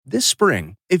This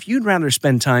spring, if you'd rather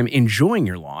spend time enjoying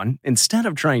your lawn instead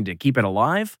of trying to keep it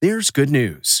alive, there's good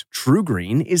news.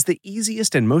 TruGreen is the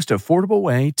easiest and most affordable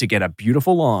way to get a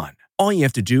beautiful lawn. All you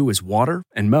have to do is water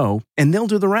and mow, and they'll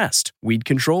do the rest. Weed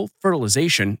control,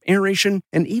 fertilization, aeration,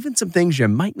 and even some things you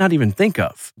might not even think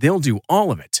of. They'll do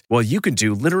all of it, while you can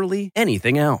do literally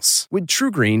anything else. With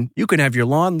TruGreen, you can have your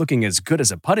lawn looking as good as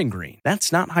a putting green.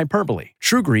 That's not hyperbole.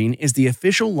 TruGreen is the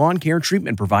official lawn care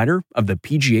treatment provider of the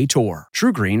PGA Tour.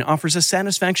 TruGreen offers a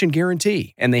satisfaction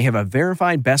guarantee, and they have a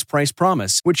verified best price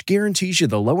promise, which guarantees you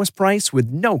the lowest price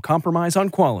with no compromise on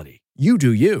quality. You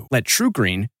do you. Let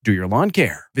TruGreen do your lawn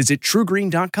care. Visit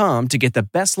TruGreen.com to get the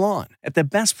best lawn at the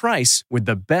best price with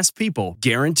the best people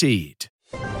guaranteed.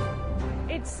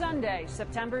 It's Sunday,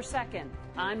 September 2nd.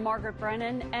 I'm Margaret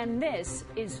Brennan, and this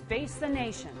is Face the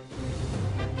Nation.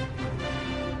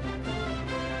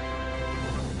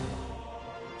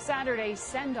 Saturday's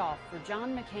send-off for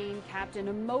John McCain capped an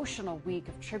emotional week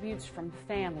of tributes from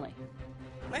family.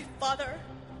 My father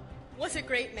was a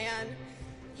great man.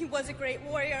 He was a great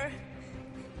warrior.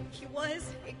 He was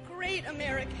a great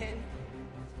American.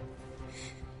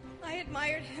 I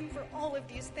admired him for all of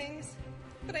these things,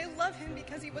 but I love him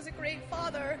because he was a great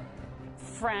father.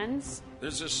 Friends.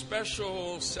 There's a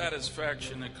special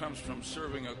satisfaction that comes from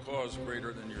serving a cause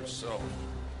greater than yourself.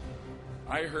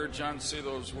 I heard John say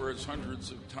those words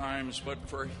hundreds of times, but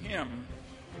for him,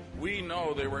 we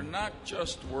know they were not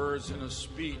just words in a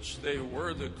speech. They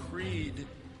were the creed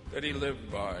that he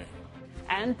lived by.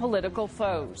 And political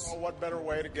foes. Well, what better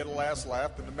way to get a last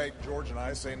laugh than to make George and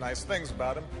I say nice things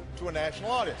about him to a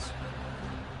national audience?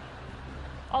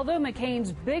 Although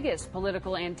McCain's biggest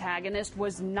political antagonist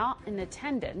was not in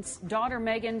attendance, daughter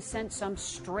Meghan sent some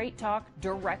straight talk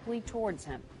directly towards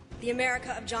him. The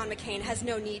America of John McCain has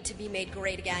no need to be made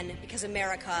great again because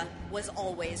America was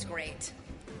always great.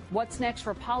 What's next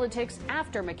for politics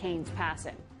after McCain's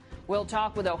passing? We'll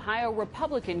talk with Ohio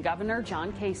Republican Governor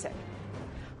John Kasich.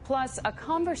 Plus, a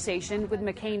conversation with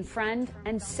McCain friend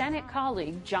and Senate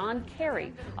colleague John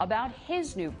Kerry about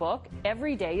his new book,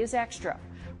 Every Day is Extra.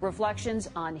 Reflections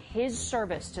on his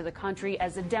service to the country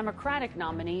as a Democratic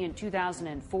nominee in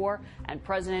 2004 and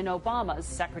President Obama's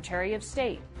Secretary of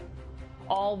State.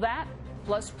 All that,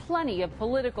 plus plenty of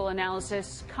political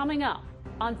analysis coming up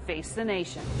on Face the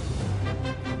Nation.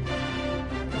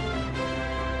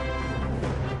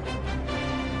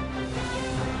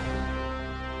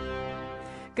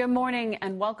 Good morning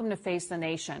and welcome to Face the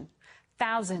Nation.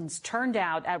 Thousands turned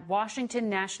out at Washington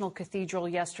National Cathedral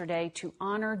yesterday to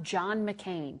honor John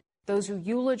McCain. Those who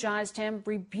eulogized him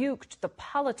rebuked the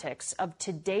politics of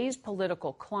today's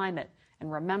political climate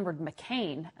and remembered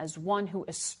McCain as one who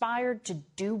aspired to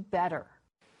do better.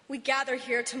 We gather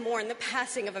here to mourn the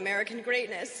passing of American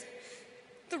greatness.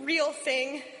 The real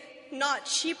thing, not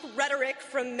cheap rhetoric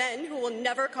from men who will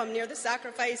never come near the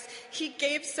sacrifice he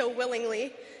gave so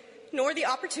willingly, nor the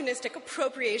opportunistic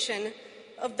appropriation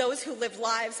of those who live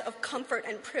lives of comfort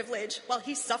and privilege while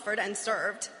he suffered and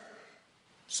served.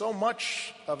 So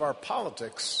much of our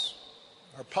politics,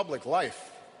 our public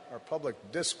life, our public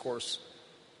discourse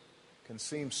can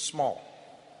seem small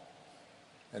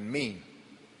and mean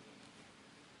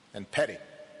and petty.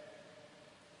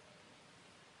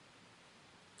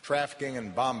 Trafficking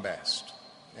in bombast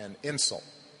and insult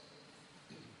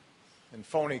and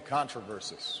phony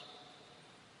controversies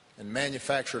and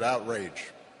manufactured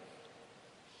outrage.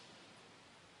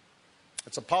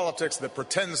 It's a politics that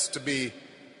pretends to be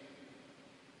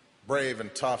brave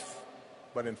and tough,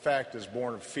 but in fact is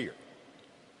born of fear.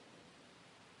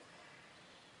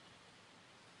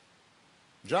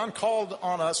 John called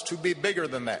on us to be bigger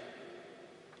than that.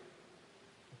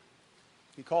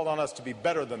 He called on us to be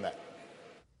better than that.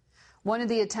 One of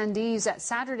the attendees at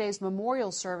Saturday's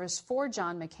memorial service for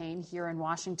John McCain here in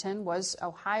Washington was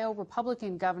Ohio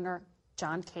Republican Governor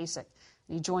John Kasich.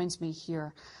 He joins me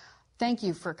here. Thank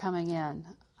you for coming in.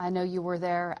 I know you were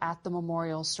there at the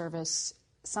memorial service,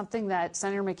 something that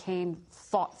Senator McCain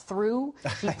thought through,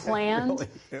 he planned,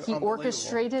 really, he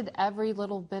orchestrated every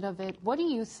little bit of it. What do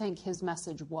you think his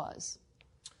message was?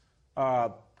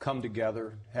 Come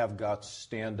together, have guts,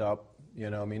 stand up. You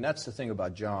know, I mean, that's the thing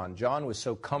about John. John was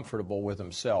so comfortable with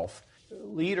himself.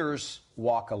 Leaders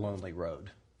walk a lonely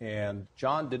road. And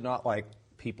John did not like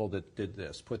people that did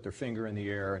this, put their finger in the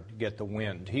air and get the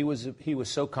wind. He was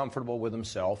so comfortable with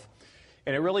himself.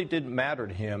 And it really didn't matter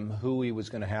to him who he was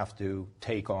going to have to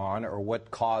take on or what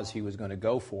cause he was going to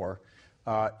go for.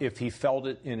 If he felt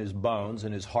it in his bones,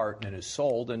 in his heart, and in his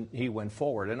soul, then he went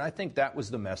forward. And I think that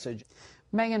was the message.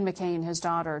 Meghan McCain, his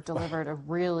daughter, delivered a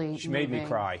really She made me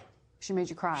cry. She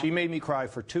made you cry? She made me cry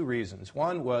for two reasons.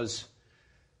 One was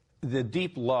the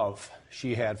deep love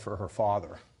she had for her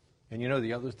father. And you know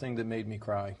the other thing that made me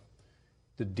cry?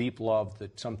 The deep love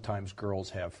that sometimes girls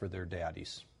have for their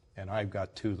daddies. And I've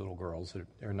got two little girls.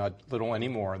 They're not little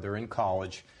anymore. They're in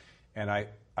college. And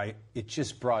it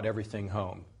just brought everything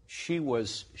home. She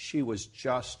was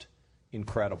just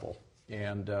incredible.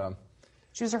 And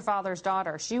she was her father's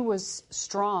daughter. She was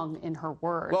strong in her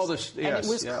words. Well, and it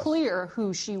was clear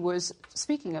who she was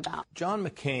speaking about. John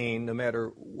McCain, no matter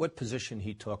what position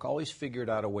he took, always figured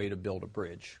out a way to build a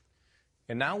bridge.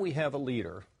 And now we have a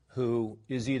leader who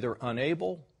is either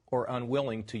unable or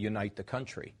unwilling to unite the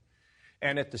country.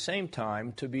 And at the same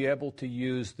time, to be able to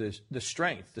use the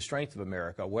strength of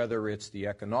America, whether it's the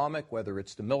economic, whether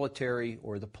it's the military,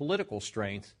 or the political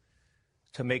strength,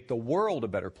 to make the world a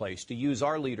better place, to use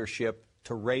our leadership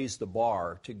to raise the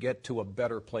bar, to get to a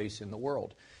better place in the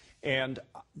world. And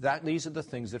these are the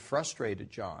things that frustrated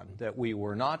John, that we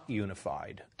were not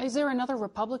unified. Is there another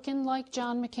Republican like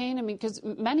John McCain? I mean, because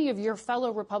many of your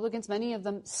fellow Republicans, many of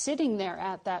them sitting there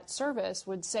at that service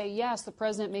would say, yes, the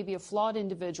president may be a flawed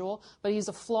individual, but he's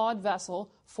a flawed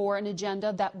vessel for an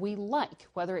agenda that we like,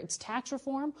 whether it's tax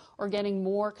reform or getting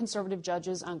more conservative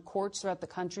judges on courts throughout the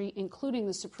country, including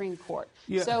the Supreme Court.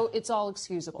 Yeah. So it's all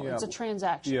excusable. Yeah. It's a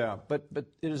transaction. Yeah, but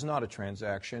it is not a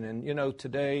transaction. And, you know,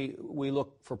 today we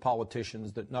look for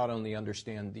politicians that not only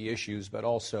understand the issues, but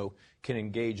also can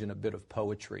engage in a bit of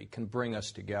poetry, can bring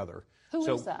us together.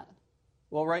 Who is that?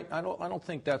 Well, right, I don't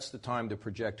think that's the time to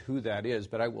project who that is,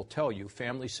 but I will tell you,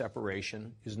 family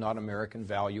separation is not American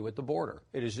value at the border.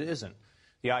 It isn't.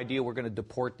 The idea we're going to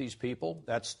deport these people,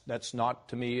 that's not,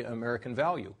 to me, American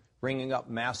value. Bringing up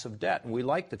massive debt. And we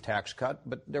like the tax cut,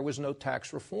 but there was no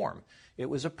tax reform. It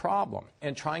was a problem.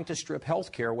 And trying to strip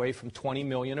health care away from 20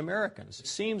 million Americans. It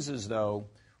seems as though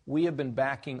we have been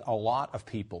backing a lot of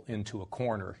people into a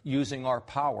corner, using our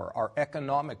power, our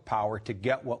economic power, to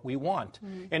get what we want.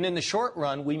 And in the short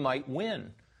run, we might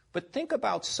win. But think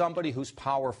about somebody who's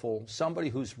powerful, somebody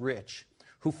who's rich,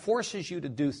 who forces you to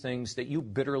do things that you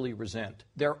bitterly resent.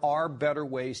 There are better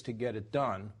ways to get it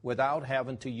done without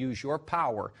having to use your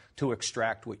power to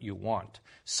extract what you want.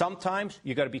 Sometimes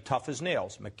you got to be tough as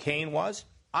nails. McCain was,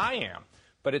 I am.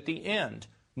 But at the end,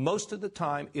 most of the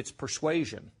time, it's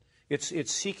persuasion.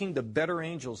 It's seeking the better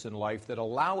angels in life that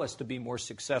allow us to be more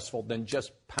successful than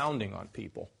just pounding on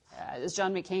people. As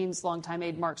John McCain's longtime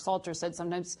aide Mark Salter said,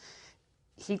 sometimes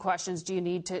he questions, do you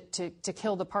need to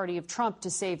kill the party of Trump to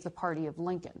save the party of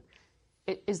Lincoln?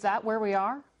 Is that where we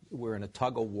are? We're in a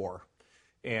tug of war.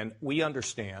 And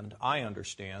I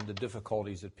understand the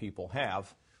difficulties that people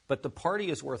have, but the party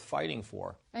is worth fighting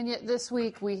for. And yet this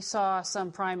week we saw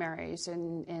some primaries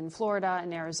in Florida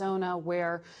and Arizona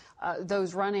where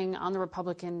those running on the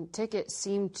Republican ticket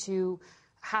seem to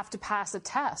have to pass a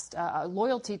test, a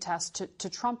loyalty test to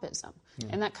Trumpism.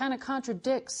 And that kind of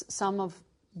contradicts some of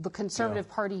the conservative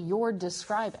party you're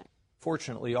describing.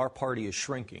 Fortunately, our party is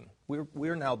shrinking.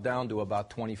 We're now down to about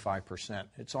 25%.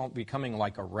 It's all becoming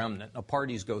like a remnant. Now,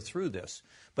 parties go through this,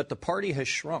 but the party has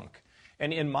shrunk.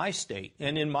 And in my state,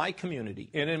 and in my community,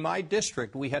 and in my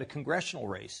district, we had a congressional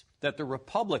race that the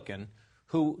Republican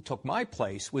who took my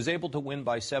place was able to win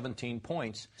by 17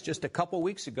 points. Just a couple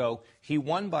weeks ago, he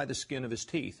won by the skin of his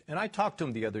teeth. And I talked to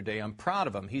him the other day. I'm proud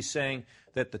of him. He's saying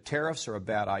that the tariffs are a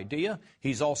bad idea.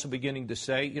 He's also beginning to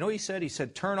say, you know what he said? He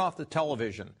said, turn off the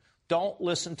television. Don't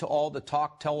listen to all the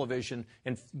talk television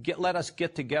and let us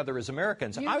get together as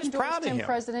Americans. I was proud of him.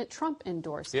 President Trump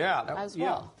endorsed him as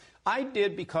well. I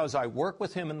did because I worked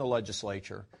with him in the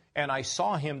legislature, and I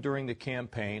saw him during the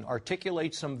campaign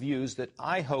articulate some views that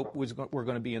I hope were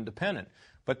going to be independent.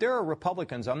 But there are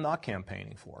Republicans I'm not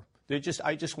campaigning for.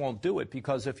 I just won't do it,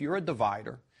 because if you're a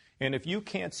divider, and if you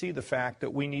can't see the fact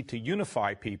that we need to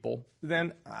unify people,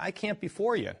 then I can't be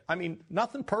for you. I mean,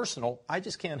 nothing personal. I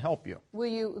just can't help you. Will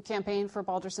you campaign for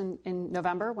Balderson in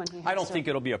November when he has I don't think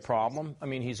it'll be a problem. I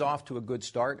mean, he's off to a good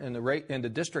start, and the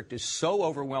district is so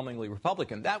overwhelmingly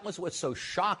Republican. That was what's so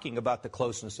shocking about the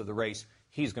closeness of the race.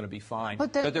 He's going to be fine.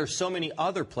 But there's so many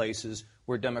other places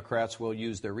where Democrats will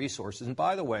use their resources. And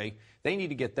by the way, they need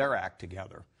to get their act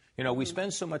together. You know, we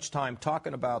spend so much time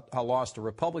talking about how lost the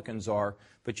Republicans are,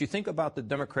 but you think about the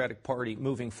Democratic Party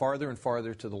moving farther and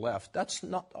farther to the left. That's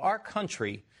not, our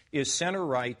country is center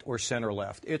right or center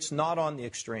left. It's not on the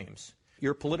extremes.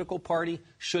 Your political party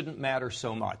shouldn't matter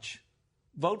so much.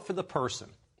 Vote for the person.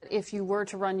 If you were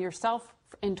to run yourself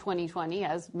in 2020,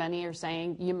 as many are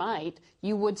saying you might,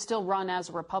 you would still run as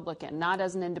a Republican, not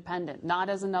as an independent, not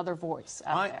as another voice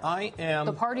out there. I am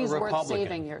the party's a worth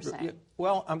saving, you're saying.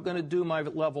 Well, I'm going to do my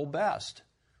level best.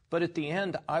 But at the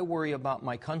end, I worry about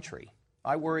my country.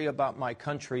 I worry about my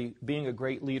country being a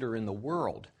great leader in the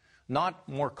world. not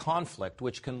more conflict,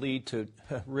 which can lead to,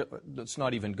 let's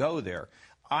not even go there.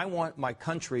 I want my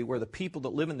country, where the people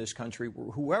that live in this country,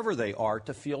 whoever they are,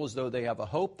 to feel as though they have a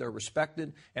hope, they're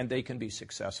respected, and they can be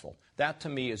successful. That, to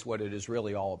me, is what it is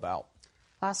really all about.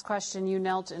 Last question. You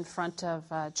knelt in front of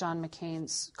John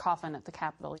McCain's coffin at the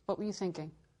Capitol. What were you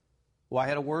thinking? Well, I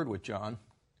had a word with John.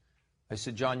 I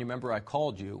said, John, you remember I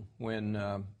called you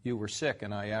when you were sick,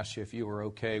 and I asked you if you were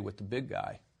okay with the big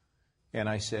guy. And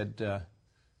I said,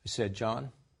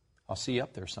 John, I'll see you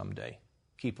up there someday.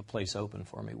 Keep a place open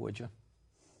for me, would you?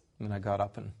 And I got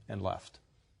up and left.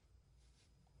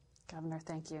 Governor,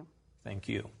 thank you. Thank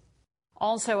you.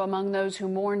 Also among those who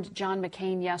mourned John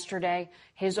McCain yesterday,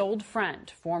 his old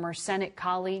friend, former Senate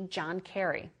colleague John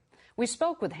Kerry. We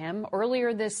spoke with him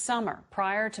earlier this summer,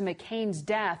 prior to McCain's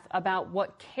death, about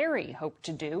what Kerry hoped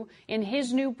to do in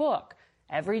his new book,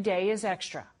 Every Day is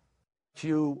Extra.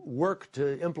 You work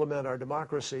to implement our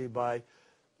democracy by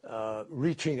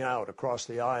reaching out across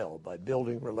the aisle, by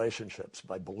building relationships,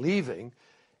 by believing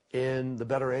in the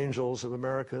better angels of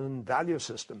American value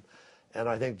system. And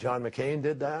I think John McCain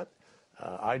did that.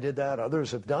 I did that.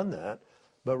 Others have done that.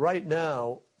 But right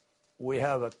now, we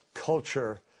have a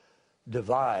culture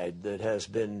divide that has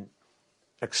been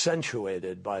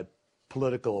accentuated by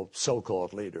political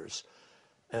so-called leaders.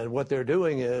 And what they're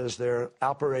doing is they're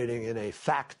operating in a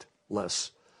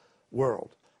factless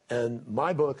world. And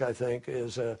my book, I think,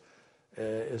 is a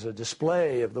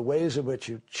display of the ways in which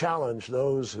you challenge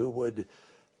those who would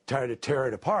try to tear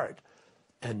it apart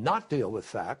and not deal with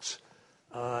facts,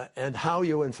 and how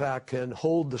you, in fact, can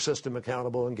hold the system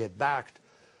accountable and get back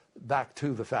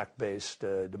to the fact-based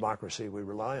democracy we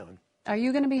rely on. Are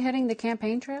you going to be hitting the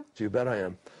campaign trail? You bet I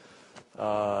am.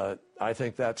 I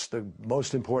think that's the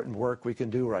most important work we can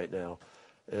do right now,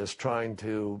 is trying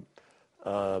to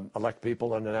elect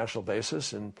people on a national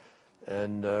basis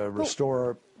and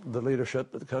restore the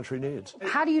leadership that the country needs.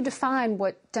 How do you define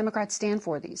what Democrats stand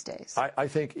for these days? I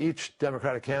think each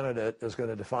Democratic candidate is going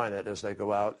to define it as they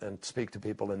go out and speak to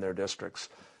people in their districts.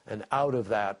 And out of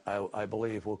that, I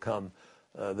believe, will come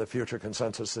the future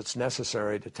consensus that's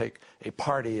necessary to take a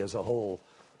party as a whole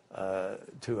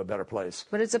to a better place.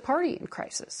 But it's a party in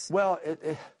crisis. Well,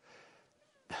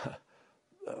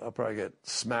 I'll probably get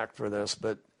smacked for this,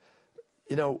 but,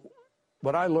 you know,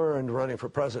 what I learned running for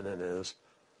president is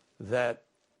that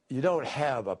you don't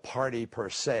have a party per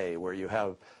se where you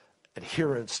have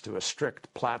adherence to a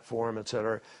strict platform, et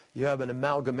cetera. You have an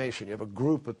amalgamation. You have a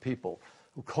group of people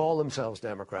who call themselves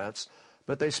Democrats,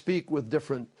 but they speak with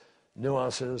different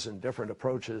nuances and different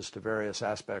approaches to various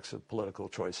aspects of political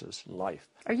choices in life.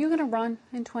 Are you going to run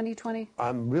in 2020?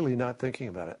 I'm really not thinking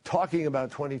about it. Talking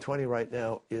about 2020 right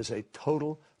now is a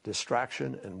total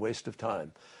distraction and waste of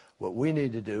time. What we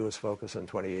need to do is focus on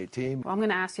 2018. Well, I'm going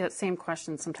to ask you that same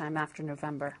question sometime after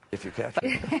November. If you catch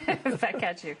me. If I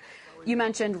catch you. You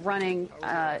mentioned running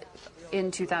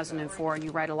in 2004, and you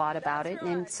write a lot about it.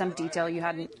 In some detail you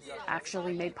hadn't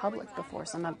actually made public before,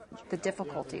 some of the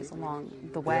difficulties along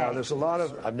the way. Yeah, there's a lot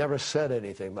of, I've never said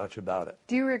anything much about it.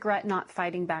 Do you regret not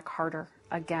fighting back harder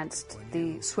against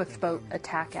the Swift boat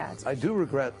attack ads? I do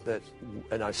regret that,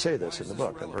 and I say this in the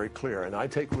book, I'm very clear, and I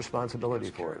take responsibility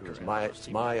for it. It's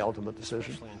my ultimate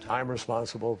decision. I'm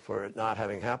responsible for it not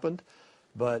having happened.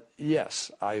 But yes,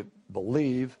 I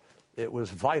believe it was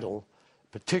vital,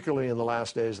 particularly in the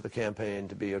last days of the campaign,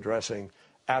 to be addressing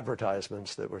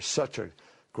advertisements that were such a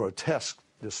grotesque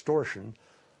distortion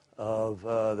of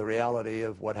the reality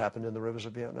of what happened in the rivers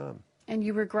of Vietnam. And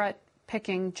you regret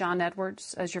picking John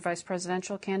Edwards as your vice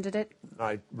presidential candidate?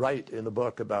 I write in the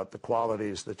book about the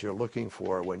qualities that you're looking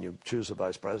for when you choose a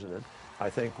vice president. I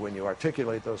think when you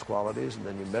articulate those qualities and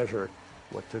then you measure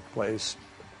what took place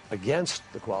against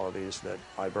the qualities that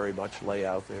I very much lay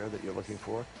out there that you're looking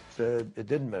for, it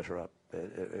didn't measure up.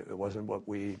 It wasn't what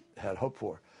we had hoped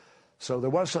for. So there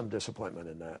was some disappointment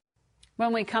in that.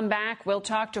 When we come back, we'll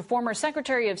talk to former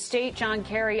Secretary of State John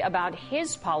Kerry about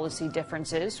his policy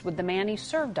differences with the man he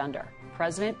served under,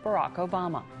 President Barack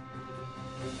Obama.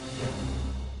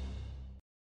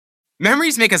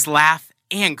 Memories make us laugh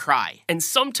and cry. And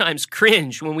sometimes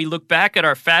cringe when we look back at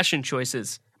our fashion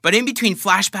choices. But in between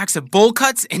flashbacks of bowl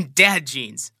cuts and dad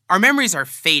jeans, our memories are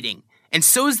fading, and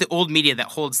so is the old media that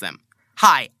holds them.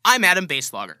 Hi, I'm Adam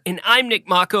Baselogger. And I'm Nick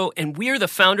Mako, and we're the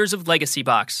founders of Legacy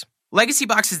Box. Legacy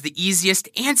Box is the easiest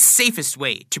and safest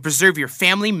way to preserve your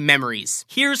family memories.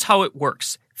 Here's how it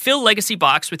works. Fill Legacy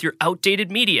Box with your outdated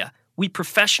media. We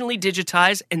professionally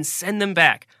digitize and send them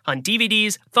back on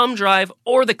DVDs, thumb drive,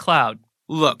 or the cloud.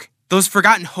 Look, those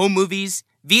forgotten home movies,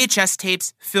 VHS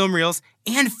tapes, film reels,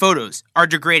 and photos are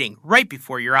degrading right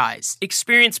before your eyes.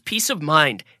 Experience peace of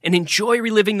mind and enjoy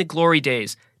reliving the glory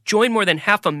days. Join more than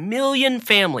 500,000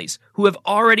 families who have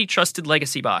already trusted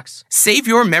LegacyBox. Save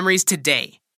your memories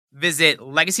today. Visit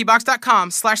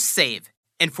legacybox.com/save.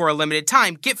 And for a limited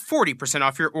time, get 40%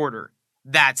 off your order.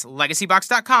 That's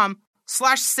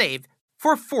legacybox.com/save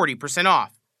for 40%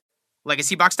 off.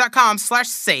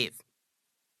 legacybox.com/save.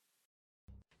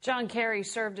 John Kerry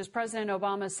served as President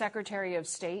Obama's Secretary of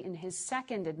State in his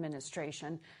second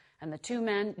administration, and the two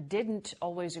men didn't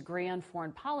always agree on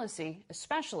foreign policy,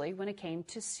 especially when it came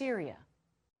to Syria.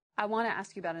 I want to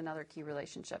ask you about another key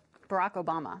relationship. Barack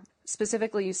Obama.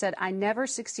 Specifically, you said, I never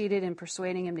succeeded in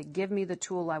persuading him to give me the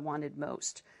tool I wanted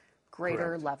most,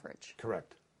 greater leverage.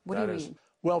 Correct. What do you mean?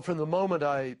 Well, from the moment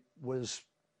I was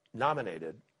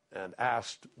nominated and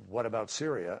asked, what about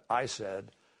Syria, I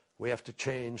said, we have to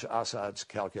change Assad's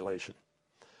calculation.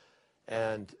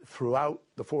 And throughout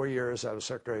the 4 years I was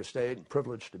Secretary of State, and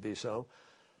privileged to be so,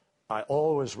 I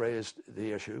always raised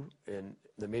the issue in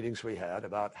the meetings we had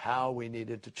about how we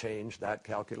needed to change that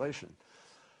calculation.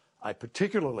 I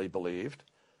particularly believed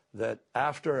that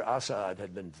after Assad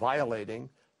had been violating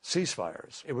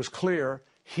ceasefires, it was clear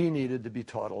he needed to be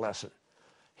taught a lesson.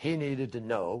 He needed to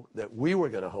know that we were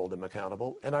going to hold him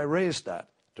accountable, and I raised that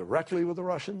directly with the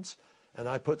Russians, and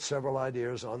I put several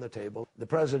ideas on the table. The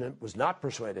president was not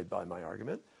persuaded by my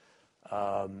argument.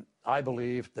 I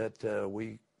believed that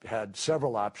we had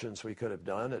several options we could have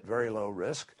done at very low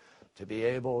risk to be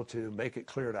able to make it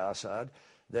clear to Assad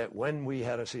that when we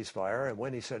had a ceasefire and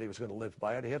when he said he was going to live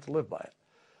by it, he had to live by it.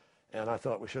 And I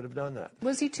thought we should have done that.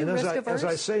 Was he too risk-averse? As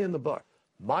I say in the book,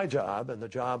 my job and the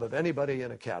job of anybody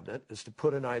in a cabinet is to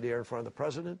put an idea in front of the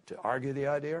president, to argue the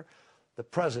idea. The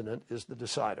president is the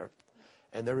decider.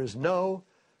 And there is no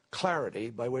clarity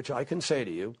by which I can say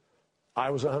to you,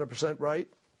 I was 100% right,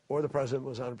 or the president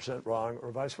was 100% wrong,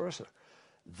 or vice versa.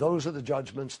 Those are the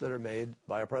judgments that are made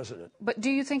by a president. But do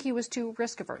you think he was too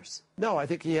risk-averse? No, I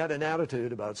think he had an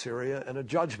attitude about Syria and a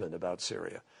judgment about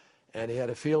Syria. And he had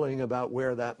a feeling about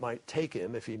where that might take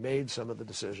him if he made some of the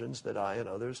decisions that I and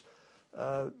others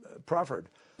proffered.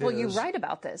 Well, you write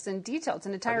about this in detail. It's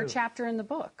an entire chapter in the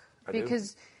book.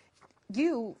 Because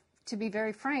you, to be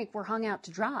very frank, were hung out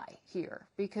to dry here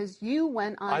because you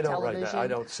went on television. I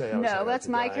don't say I was No, that's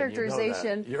my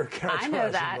characterization. You know that. I know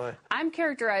that. I'm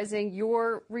characterizing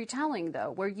your retelling,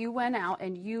 though, where you went out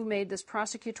and you made this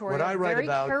prosecutorial, very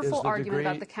careful argument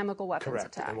about the chemical weapons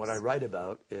attacks. And what I write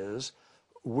about is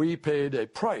we paid a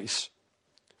price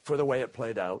for the way it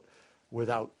played out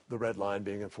without the red line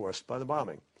being enforced by the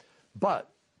bombing. But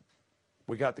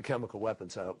we got the chemical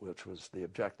weapons out, which was the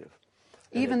objective.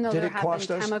 Even though there have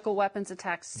been chemical weapons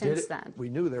attacks since then. We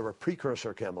knew there were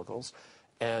precursor chemicals,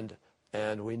 and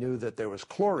we knew that there was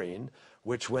chlorine,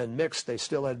 which when mixed, they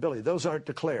still had ability. Those aren't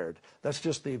declared. That's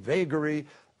just the vagary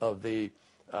of the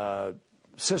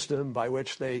system by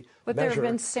which they But measure there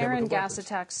have been sarin gas weapons.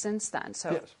 attacks since then,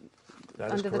 so Yes, that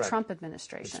is under the correct. Trump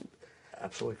administration. It's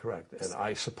absolutely correct. And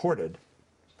I supported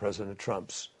President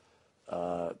Trump's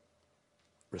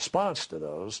response to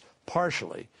those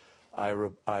partially.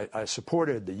 I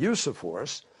supported the use of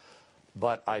force,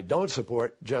 but I don't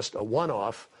support just a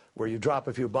one-off where you drop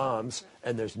a few bombs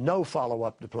and there's no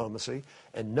follow-up diplomacy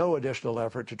and no additional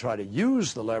effort to try to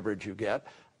use the leverage you get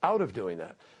out of doing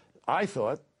that. I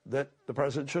thought that the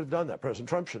president should have done that. President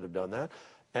Trump should have done that.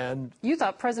 And you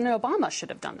thought President Obama should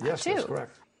have done that, yes, too. That's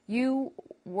correct. You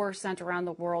were sent around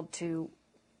the world to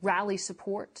rally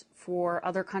support for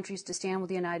other countries to stand with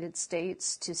the United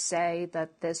States to say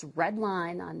that this red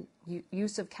line on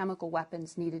use of chemical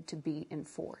weapons needed to be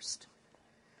enforced.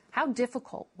 How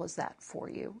difficult was that for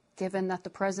you, given that the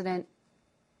president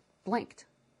blinked?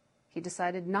 He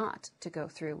decided not to go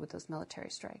through with those military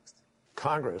strikes.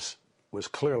 Congress was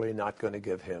clearly not going to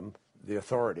give him the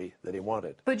authority that he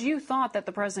wanted. But you thought that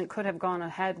the president could have gone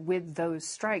ahead with those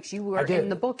strikes. You were in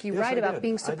the book, you write about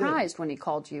being surprised when he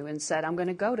called you and said, I'm going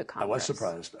to go to Congress. I was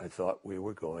surprised. I thought we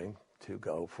were going to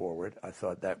go forward. I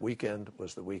thought that weekend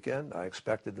was the weekend. I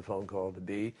expected the phone call to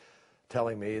be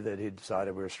telling me that he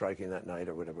decided we were striking that night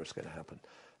or whatever was going to happen.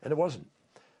 And it wasn't.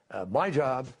 My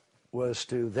job was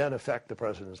to then affect the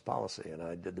president's policy, and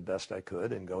I did the best I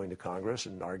could in going to Congress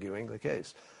and arguing the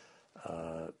case.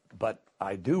 But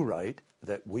I do write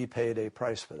that we paid a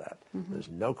price for that. Mm-hmm. There's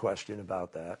no question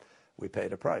about that. We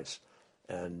paid a price.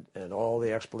 And all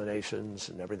the explanations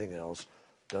and everything else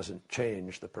doesn't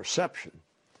change the perception.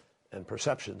 And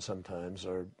perceptions sometimes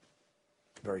are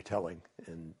very telling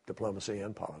in diplomacy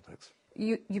and politics.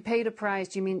 You paid a price.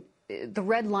 Do you mean the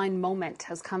red line moment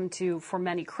has come to, for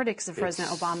many critics of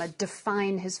President Obama,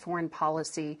 define his foreign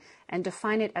policy and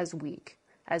define it as weak,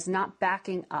 as not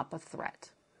backing up a threat?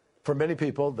 For many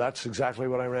people, that's exactly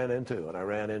what I ran into. And I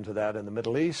ran into that in the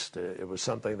Middle East. It was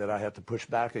something that I had to push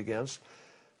back against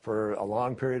for a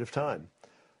long period of time.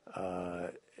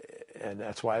 And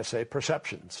that's why I say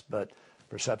perceptions. But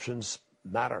perceptions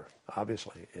matter,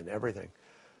 obviously, in everything.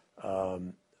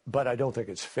 But I don't think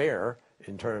it's fair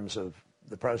in terms of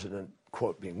the president,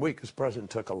 quote, being weak, because the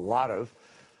president took a lot of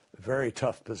very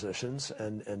tough positions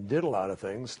and did a lot of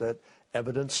things that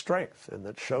evidenced strength and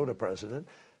that showed a president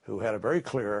who had a very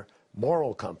clear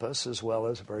moral compass as well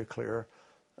as a very clear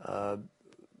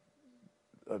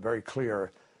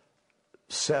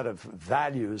set of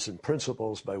values and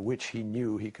principles by which he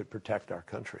knew he could protect our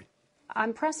country.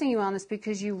 I'm pressing you on this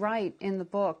because you write in the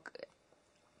book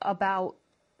about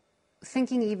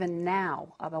thinking even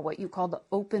now about what you call the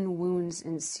open wounds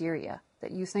in Syria,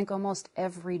 that you think almost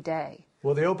every day.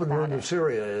 Well, the open wound of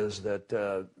Syria is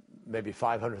that maybe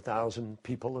 500,000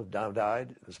 people have now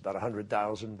died. It was about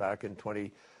 100,000 back in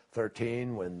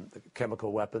 2013 when the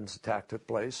chemical weapons attack took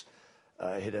place.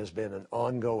 It has been an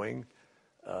ongoing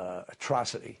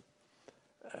atrocity,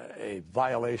 a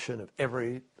violation of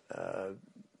every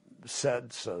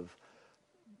sense of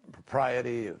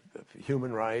propriety, of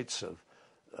human rights, of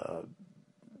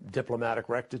diplomatic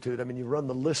rectitude. I mean, you run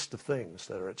the list of things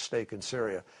that are at stake in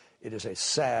Syria. It is a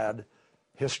sad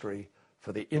history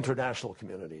for the international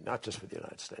community, not just for the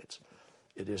United States.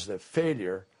 It is the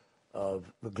failure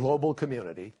of the global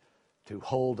community to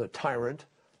hold a tyrant,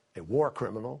 a war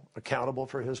criminal, accountable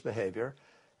for his behavior,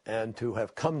 and to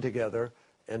have come together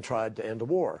and tried to end a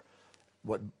war.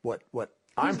 What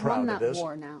I'm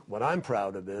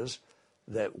proud of is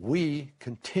that we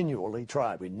continually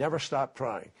tried. We never stopped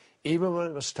trying, even when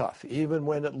it was tough, even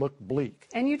when it looked bleak.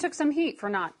 And you took some heat for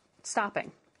not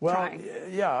stopping. Well,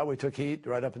 yeah, we took heat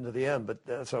right up into the end, but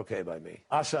that's okay by me.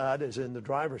 Assad is in the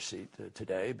driver's seat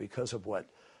today because of what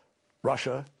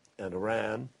Russia and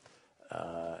Iran,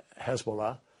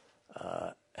 Hezbollah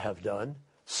have done.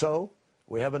 So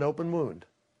we have an open wound.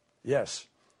 Yes,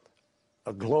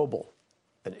 a global,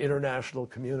 an international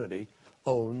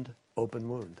community-owned open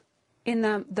wound.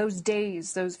 In those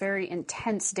days, those very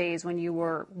intense days when you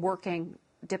were working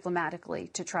diplomatically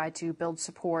to try to build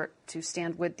support to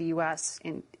stand with the U.S.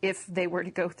 if they were to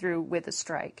go through with a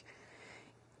strike.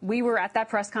 We were at that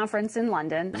press conference in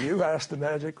London. You asked the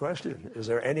magic question. Is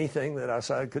there anything that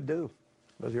Assad could do?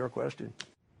 Was your question.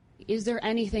 Is there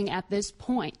anything at this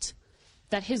point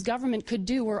that his government could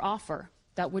do or offer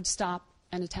that would stop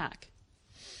an attack?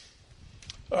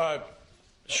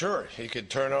 Sure. He could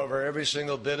turn over every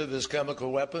single bit of his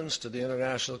chemical weapons to the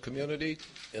international community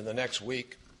in the next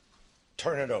week.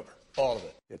 Turn it over, all of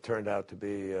it. It turned out to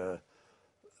be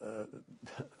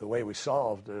the way we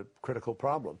solved a critical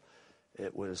problem.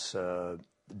 It was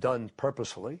done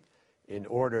purposefully in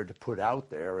order to put out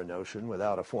there a notion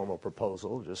without a formal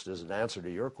proposal, just as an answer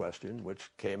to your question, which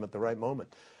came at the right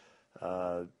moment.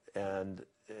 And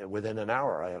within an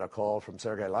hour, I had a call from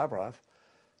Sergei Lavrov,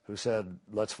 who said,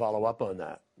 let's follow up on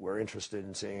that. We're interested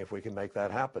in seeing if we can make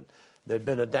that happen. There'd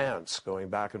been a dance going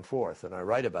back and forth, and I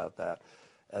write about that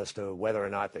as to whether or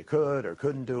not they could or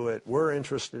couldn't do it, were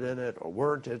interested in it or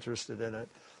weren't interested in it.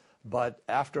 But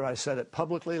after I said it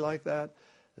publicly like that,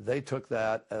 they took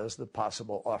that as the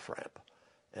possible off-ramp.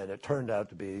 And it turned out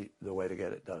to be the way to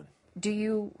get it done. Do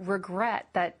you regret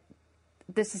that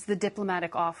this is the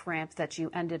diplomatic off-ramp that you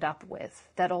ended up with,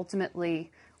 that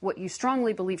ultimately what you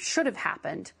strongly believe should have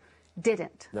happened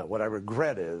didn't? No, what I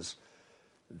regret is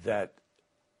that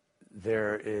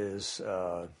there is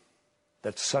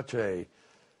that's such a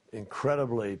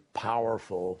incredibly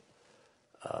powerful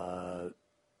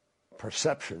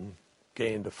perception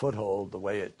gained a foothold the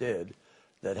way it did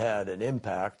that had an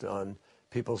impact on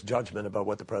people's judgment about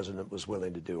what the president was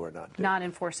willing to do or not do. Not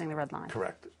enforcing the red line.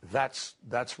 Correct. That's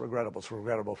regrettable. It's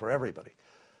regrettable for everybody.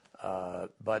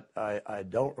 But I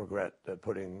don't regret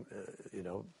putting,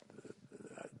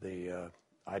 the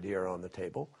idea on the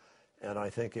table. And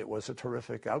I think it was a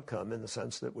terrific outcome in the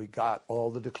sense that we got all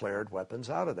the declared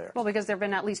weapons out of there. Well, because there have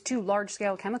been at least 2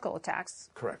 large-scale chemical attacks.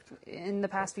 Correct. In the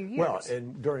past few years. Well,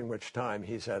 and during which time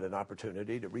he's had an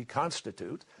opportunity to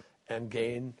reconstitute and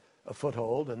gain a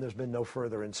foothold, and there's been no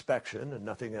further inspection and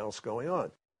nothing else going on.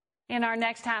 In our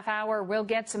next half hour, we'll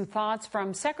get some thoughts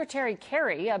from Secretary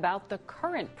Kerry about the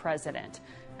current president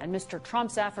and Mr.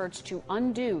 Trump's efforts to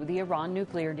undo the Iran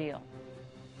nuclear deal.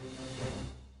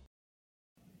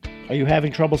 Are you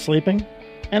having trouble sleeping?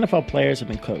 NFL players have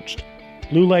been coached.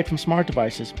 Blue light from smart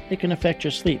devices, it can affect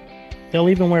your sleep. They'll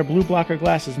even wear blue blocker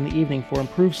glasses in the evening for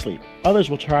improved sleep. Others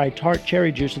will try tart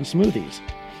cherry juice in smoothies.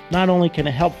 Not only can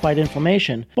it help fight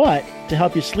inflammation, but to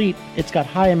help you sleep, it's got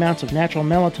high amounts of natural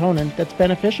melatonin that's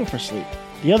beneficial for sleep.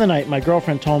 The other night, my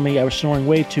girlfriend told me I was snoring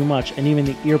way too much and even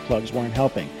the earplugs weren't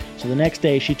helping. So the next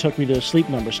day, she took me to a Sleep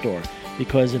Number store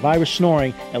because if I was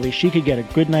snoring, at least she could get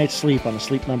a good night's sleep on a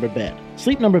Sleep Number bed.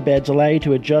 Sleep Number beds allow you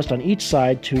to adjust on each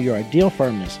side to your ideal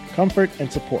firmness, comfort,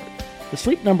 and support. The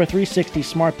Sleep Number 360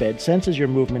 smart bed senses your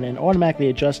movement and automatically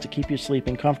adjusts to keep you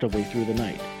sleeping comfortably through the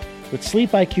night. With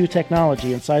Sleep IQ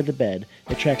technology inside the bed,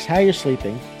 it tracks how you're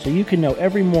sleeping so you can know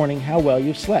every morning how well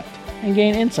you've slept and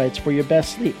gain insights for your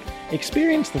best sleep.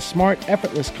 Experience the smart,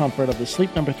 effortless comfort of the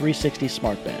Sleep Number 360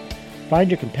 smart bed.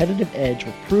 Find your competitive edge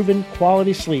with proven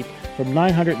quality sleep from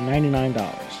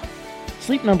 $999.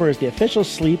 Sleep Number is the official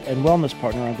sleep and wellness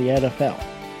partner of the NFL.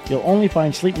 You'll only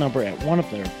find Sleep Number at one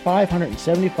of their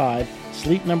 575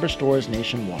 Sleep Number stores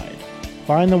nationwide.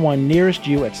 Find the one nearest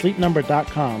you at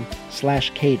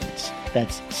sleepnumber.com/cadence.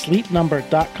 That's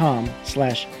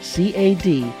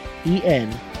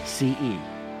sleepnumber.com/CADENCE.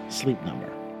 Sleep Number.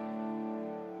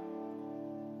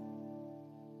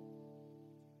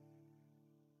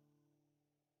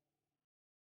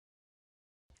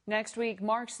 Next week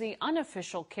marks the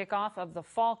unofficial kickoff of the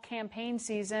fall campaign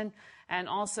season and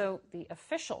also the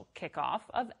official kickoff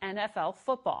of NFL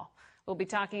football. We'll be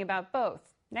talking about both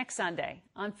next Sunday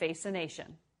on Face the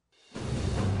Nation.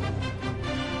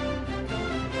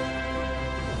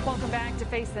 Welcome back to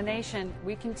Face the Nation.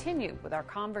 We continue with our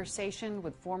conversation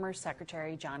with former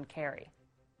Secretary John Kerry.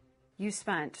 You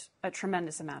spent a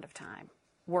tremendous amount of time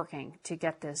working to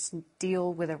get this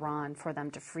deal with Iran for them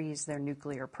to freeze their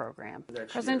nuclear program.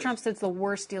 President Trump said it's the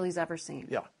worst deal he's ever seen.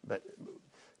 Yeah, but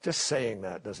just saying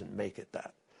that doesn't make it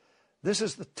that. This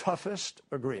is the toughest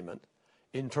agreement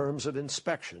in terms of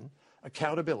inspection,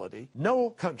 accountability.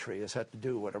 No country has had to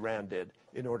do what Iran did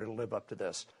in order to live up to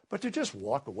this. But to just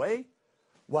walk away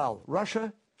while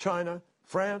Russia, China,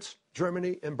 France,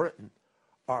 Germany, and Britain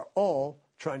are all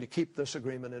trying to keep this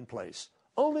agreement in place.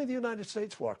 Only the United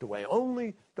States walked away.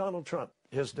 Only Donald Trump,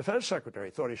 his defense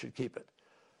secretary, thought he should keep it.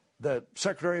 The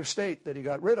Secretary of State that he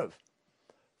got rid of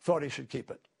thought he should keep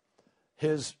it.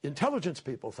 His intelligence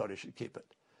people thought he should keep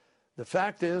it. The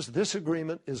fact is, this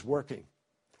agreement is working.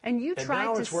 And you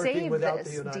tried to save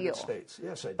this deal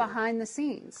yes, I did. behind the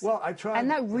scenes. Well, I tried. And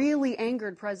that really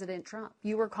angered President Trump.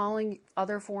 You were calling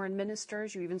other foreign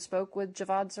ministers. You even spoke with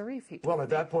Javad Zarif. Well, at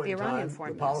that point in time, the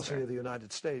policy policy of the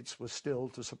United States was still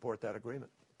to support that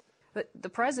agreement. But the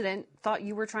president thought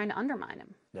you were trying to undermine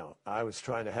him. No, I was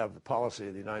trying to have the policy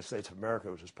of the United States of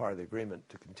America, which was part of the agreement,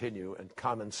 to continue and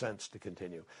common sense to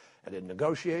continue. I didn't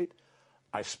negotiate.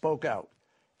 I spoke out.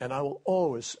 And I will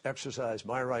always exercise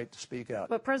my right to speak out.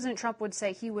 But President Trump would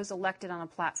say he was elected on a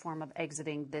platform of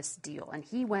exiting this deal, and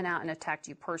he went out and attacked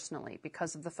you personally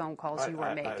because of the phone calls you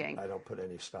were making. I don't put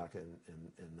any stock in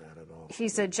that at all. He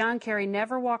said John Kerry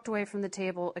never walked away from the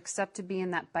table except to be in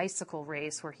that bicycle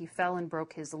race where he fell and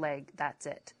broke his leg. That's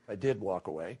it. I did walk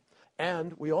away.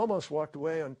 And we almost walked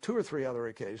away on 2 or 3 other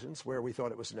occasions where we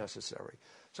thought it was necessary.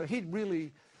 So he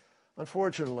really,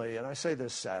 unfortunately, and I say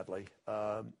this sadly,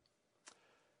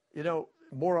 you know,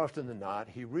 more often than not,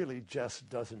 he really just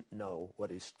doesn't know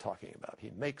what he's talking about. He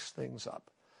makes things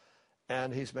up.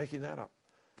 And he's making that up,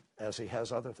 as he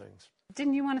has other things.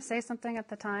 Didn't you want to say something at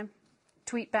the time?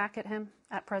 Tweet back at him,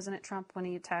 at President Trump, when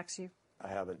he attacks you? I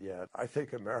haven't yet. I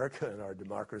think America and our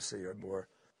democracy are more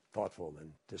thoughtful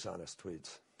than dishonest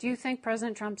tweets. Do you think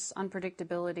President Trump's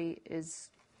unpredictability is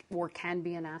or can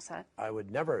be an asset? I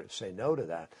would never say no to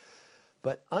that.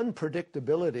 But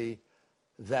unpredictability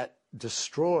that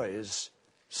destroys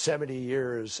 70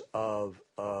 years of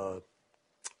a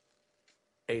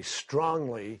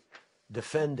strongly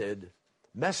defended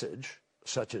message,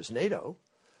 such as NATO,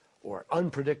 or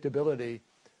unpredictability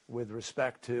with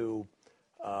respect to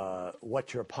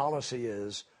what your policy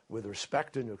is with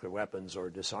respect to nuclear weapons or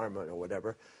disarmament or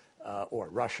whatever, or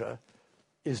Russia,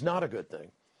 is not a good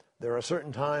thing. There are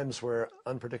certain times where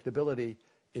unpredictability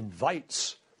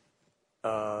invites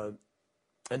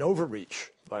an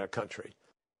overreach by a country.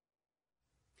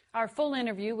 Our full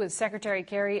interview with Secretary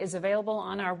Kerry is available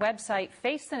on our website,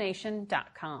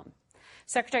 facethenation.com.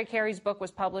 Secretary Kerry's book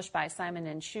was published by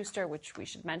Simon & Schuster, which we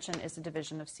should mention is a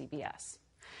division of CBS.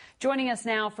 Joining us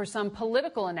now for some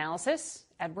political analysis,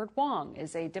 Edward Wong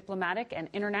is a diplomatic and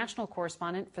international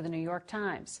correspondent for the New York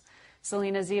Times.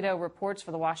 Selena Zito reports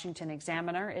for the Washington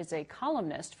Examiner, is a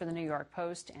columnist for the New York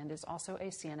Post, and is also a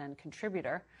CNN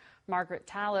contributor. Margaret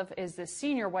Talev is the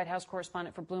senior White House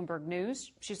correspondent for Bloomberg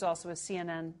News. She's also a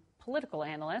CNN political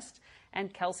analyst.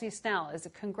 And Kelsey Snell is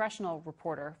a congressional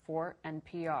reporter for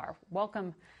NPR.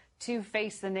 Welcome to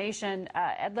Face the Nation.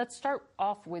 Ed, let's start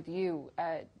off with you.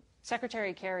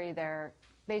 Secretary Kerry there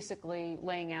basically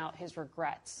laying out his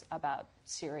regrets about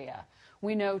Syria.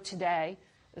 We know today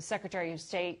The Secretary of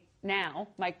State now,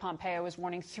 Mike Pompeo, is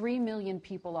warning 3 million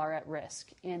people are at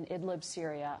risk in Idlib,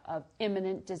 Syria, of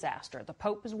imminent disaster. The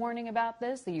Pope is warning about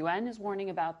this. The UN is warning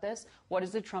about this. What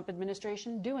is the Trump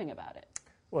administration doing about it?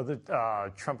 Well,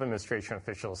 the Trump administration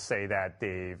officials say that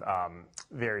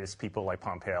various people like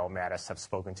Pompeo, Mattis, have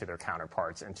spoken to their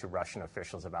counterparts and to Russian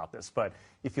officials about this. But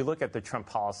if you look at the Trump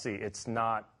policy, it's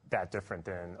not that different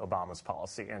than Obama's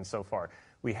policy. And so far,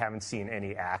 we haven't seen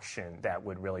any action that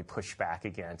would really push back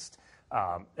against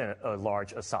a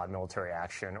large Assad military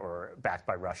action or backed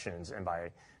by Russians and by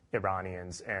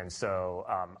Iranians. And so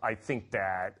I think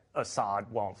that Assad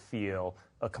won't feel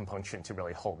a compunction to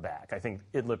really hold back. I think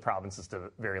Idlib province is the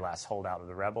very last holdout of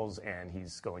the rebels, and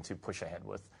he's going to push ahead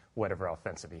with whatever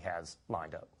offensive he has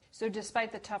lined up. So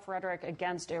despite the tough rhetoric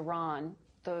against Iran,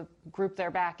 the group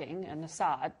they're backing, and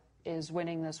Assad, is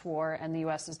winning this war, and the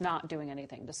U.S. is not doing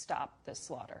anything to stop this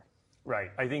slaughter.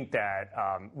 Right. I think that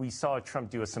we saw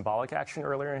Trump do a symbolic action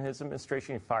earlier in his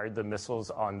administration. He fired the missiles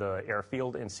on the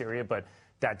airfield in Syria, but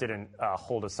that didn't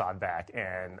hold Assad back.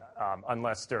 And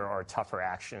unless there are tougher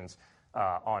actions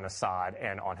on Assad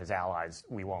and on his allies,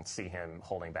 we won't see him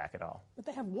holding back at all. But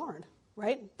they have warned,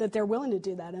 right, that they're willing to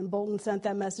do that. And Bolton sent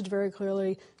that message very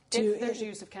clearly to... If there's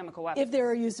use of chemical weapons. If there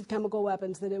are use of chemical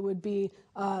weapons, that it would be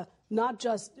not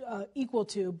just equal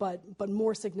to, but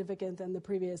more significant than the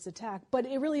previous attack. But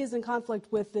it really is in conflict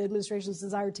with the administration's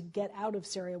desire to get out of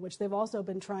Syria, which they've also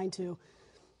been trying to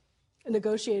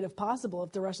negotiate, if possible,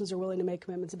 if the Russians are willing to make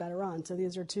commitments about Iran. So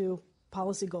these are two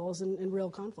policy goals in real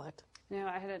conflict. You know,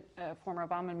 I had a former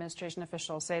Obama administration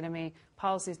official say to me,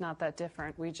 policy's not that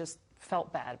different. We just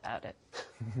felt bad about it,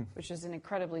 which is an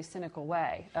incredibly cynical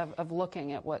way of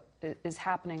looking at what is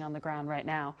happening on the ground right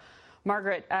now.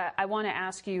 Margaret, I want to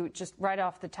ask you just right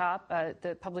off the top,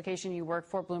 the publication you work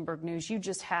for, Bloomberg News, you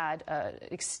just had an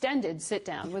extended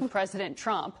sit-down with President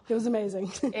Trump. It was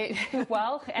amazing.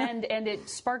 And it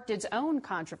sparked its own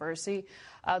controversy.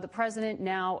 The president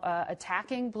now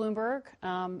attacking Bloomberg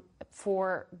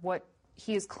for what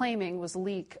he is claiming was a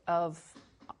leak of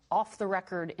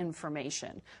off-the-record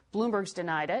information. Bloomberg's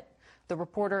denied it. The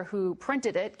reporter who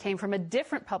printed it came from a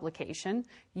different publication.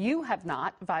 You have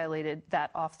not violated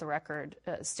that off-the-record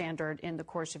standard in the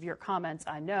course of your comments,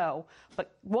 I know.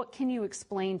 But what can you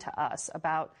explain to us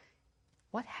about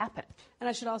what happened? And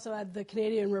I should also add, the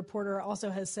Canadian reporter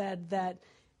also has said that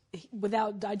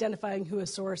without identifying who a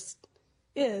source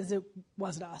is, it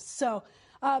wasn't us. So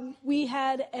we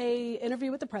had an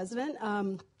interview with the president.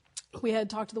 We had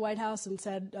talked to the White House and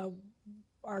said,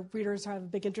 our readers have a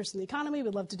big interest in the economy.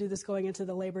 We'd love to do this going into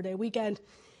the Labor Day weekend.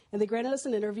 And they granted us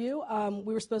an interview.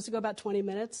 We were supposed to go about 20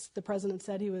 minutes. The president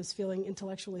said he was feeling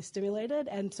intellectually stimulated,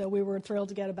 and so we were thrilled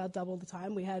to get about double the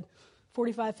time. We had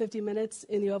 45, 50 minutes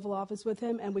in the Oval Office with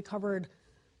him, and we covered,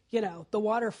 the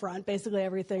waterfront, basically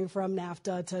everything from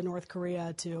NAFTA to North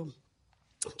Korea to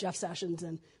Jeff Sessions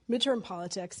and midterm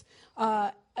politics.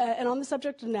 And on the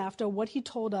subject of NAFTA, what he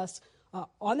told us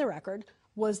on the record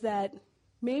was that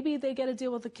maybe they get a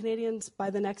deal with the Canadians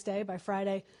by the next day, by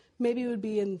Friday. Maybe it would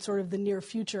be in sort of the near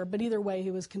future. But either way,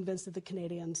 he was convinced that the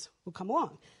Canadians would come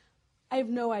along. I have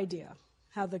no idea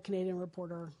how the Canadian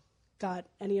reporter got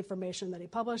any information that he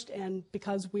published. And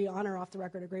because we honor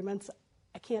off-the-record agreements,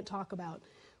 I can't talk about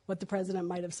what the president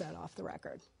might have said off the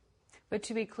record. But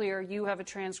to be clear, you have a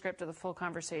transcript of the full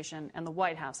conversation, and the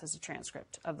White House has a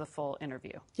transcript of the full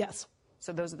interview. Yes.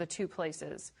 So those are the two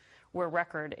places where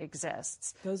record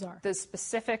exists. Those are. The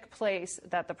specific place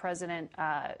that the president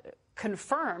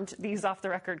confirmed these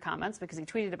off-the-record comments, because he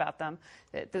tweeted about them,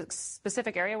 the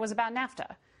specific area was about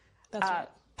NAFTA. That's right.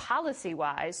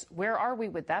 Policy-wise, where are we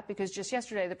with that? Because just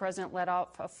yesterday, the president let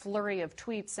off a flurry of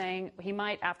tweets saying he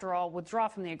might, after all, withdraw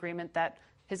from the agreement that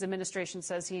his administration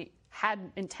says he had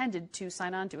intended to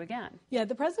sign on to again. Yeah,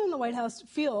 the president and the White House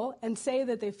feel and say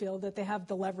that they feel that they have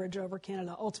the leverage over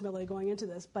Canada ultimately going into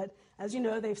this. But as you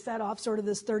know, they've set off sort of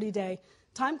this 30-day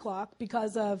time clock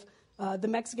because of the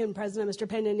Mexican president, Mr.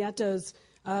 Peña Nieto's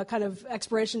kind of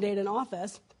expiration date in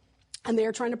office. And they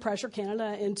are trying to pressure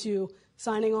Canada into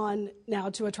signing on now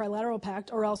to a trilateral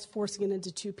pact or else forcing it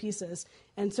into two pieces.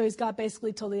 And so he's got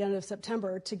basically till the end of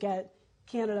September to get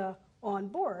Canada on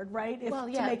board, right?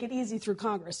 To make it easy through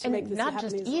Congress. To make this not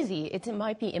just easy, it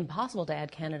might be impossible to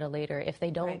add Canada later if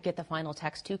they don't get the final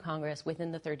text to Congress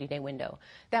within the 30-day window.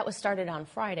 That was started on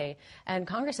Friday, and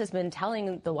Congress has been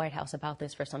telling the White House about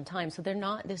this for some time, so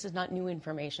this is not new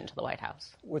information to the White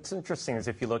House. What's interesting is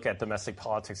if you look at domestic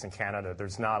politics in Canada,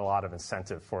 there's not a lot of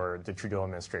incentive for the Trudeau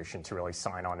administration to really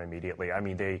sign on immediately. I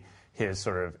mean, his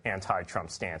sort of anti-Trump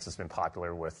stance has been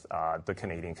popular with the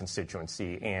Canadian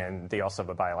constituency, and they also have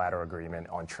a bilateral agreement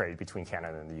on trade between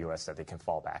Canada and the U.S. that they can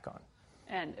fall back on.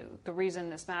 And the reason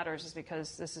this matters is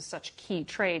because this is such key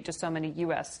trade to so many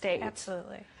U.S. states.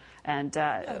 Absolutely. And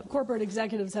corporate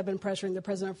executives have been pressuring the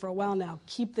president for a while now.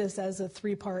 Keep this as a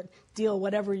three-part deal,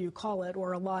 whatever you call it,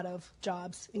 or a lot of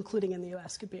jobs, including in the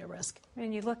U.S., could be a risk.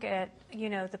 When you look at,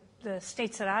 the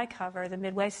states that I cover, the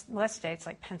Midwest states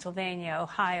like Pennsylvania,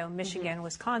 Ohio, Michigan,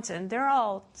 Wisconsin, they're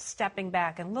all stepping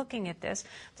back and looking at this.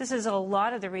 This is a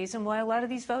lot of the reason why a lot of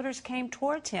these voters came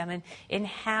towards him and in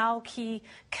how he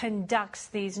conducts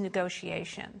these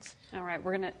negotiations. All right,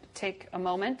 we're going to take a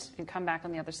moment and come back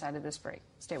on the other side of this break.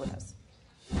 Stay with us.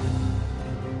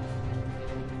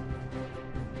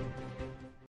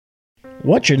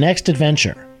 What's your next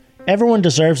adventure? Everyone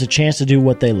deserves a chance to do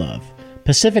what they love.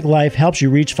 Pacific Life helps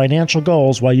you reach financial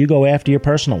goals while you go after your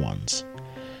personal ones.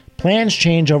 Plans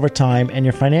change over time, and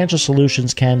your financial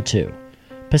solutions can too.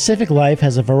 Pacific Life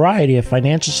has a variety of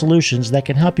financial solutions that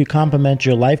can help you complement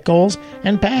your life goals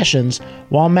and passions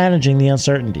while managing the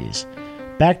uncertainties.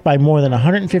 Backed by more than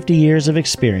 150 years of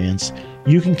experience,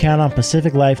 you can count on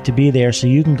Pacific Life to be there so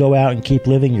you can go out and keep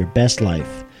living your best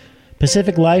life.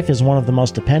 Pacific Life is one of the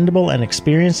most dependable and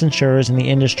experienced insurers in the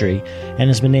industry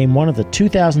and has been named one of the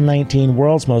 2019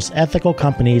 World's Most Ethical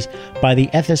Companies by the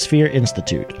Ethisphere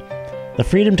Institute. The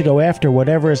freedom to go after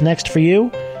whatever is next for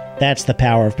you? That's the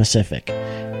power of Pacific.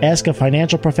 Ask a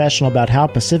financial professional about how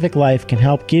Pacific Life can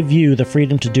help give you the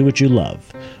freedom to do what you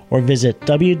love, or visit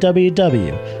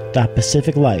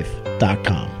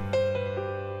www.pacificlife.com.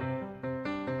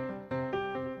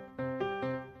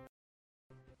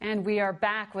 And we are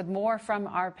back with more from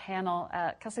our panel.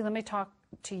 Kelsey, let me talk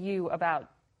to you about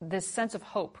this sense of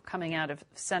hope coming out of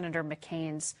Senator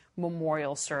McCain's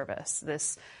memorial service,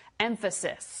 this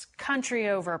emphasis, country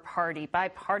over party,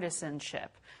 bipartisanship.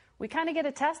 We kind of get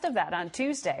a test of that on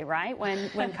Tuesday, right,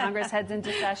 when Congress heads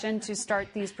into session to start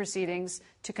these proceedings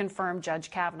to confirm Judge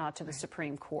Kavanaugh to the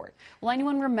Supreme Court. Will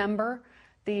anyone remember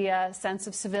the sense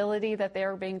of civility that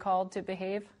they're being called to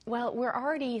behave? Well, we're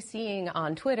already seeing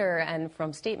on Twitter and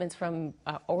from statements from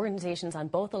organizations on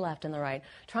both the left and the right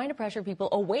trying to pressure people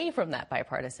away from that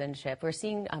bipartisanship. We're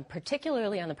seeing,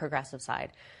 particularly on the progressive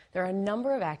side, there are a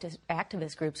number of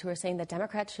activist groups who are saying that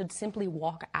Democrats should simply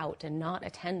walk out and not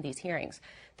attend these hearings.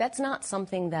 That's not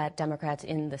something that Democrats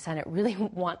in the Senate really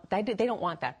want. They don't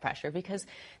want that pressure because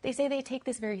they say they take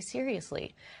this very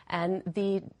seriously. And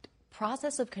the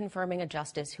process of confirming a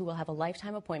justice who will have a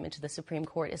lifetime appointment to the Supreme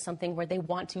Court is something where they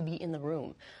want to be in the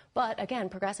room. But again,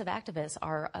 progressive activists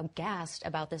are aghast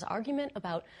about this argument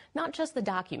about not just the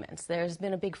documents. There's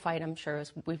been a big fight, I'm sure,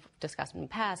 as we've discussed in the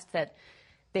past, that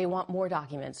they want more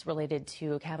documents related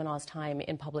to Kavanaugh's time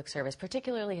in public service,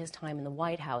 particularly his time in the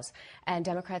White House. And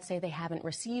Democrats say they haven't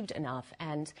received enough.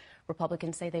 And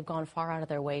Republicans say they've gone far out of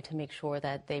their way to make sure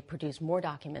that they produce more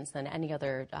documents than any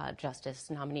other justice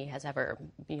nominee has ever,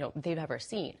 they've ever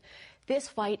seen. This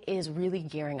fight is really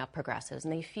gearing up progressives,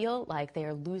 and they feel like they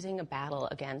are losing a battle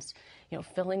against,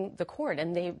 filling the court.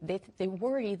 And they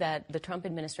worry that the Trump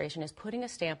administration is putting a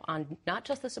stamp on not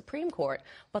just the Supreme Court,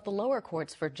 but the lower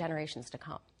courts for generations to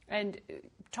come. And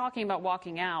talking about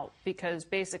walking out, because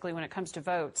basically when it comes to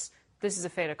votes, this is a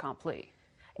fait accompli.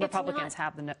 Republicans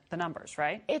have the numbers,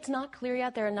 right? It's not clear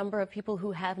yet. There are a number of people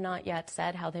who have not yet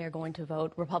said how they are going to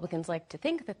vote. Republicans like to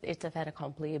think that it's a fait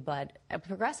accompli, but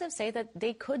progressives say that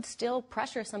they could still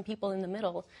pressure some people in the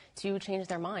middle to change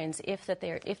their minds if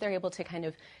they're able to kind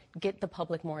of get the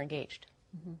public more engaged.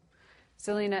 Mm-hmm.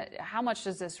 Selena, how much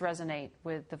does this resonate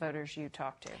with the voters you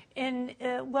talk to?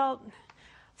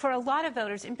 For a lot of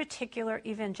voters, in particular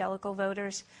evangelical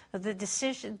voters,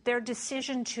 their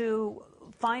decision to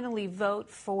finally vote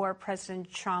for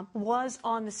President Trump was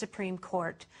on the Supreme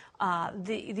Court.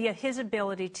 His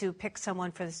ability to pick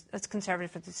someone as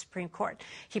conservative for the Supreme Court.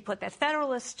 He put that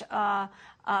Federalist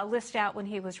list out when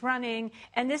he was running,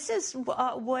 and this is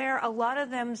where a lot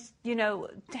of them,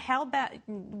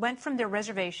 went from their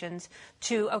reservations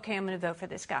to, okay, I'm going to vote for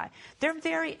this guy. They're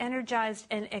very energized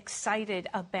and excited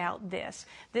about this.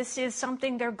 This is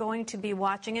something they're going to be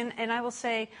watching, and I will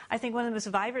say, I think one of the most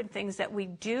vibrant things that we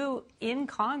do in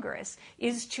Congress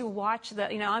is to watch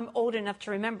I'm old enough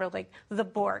to remember, like, the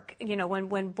Bork,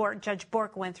 when Judge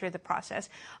Bork went through the process.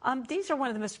 These are one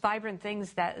of the most vibrant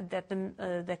things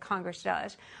that Congress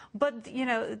does. But,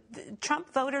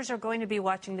 Trump voters are going to be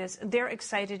watching this. They're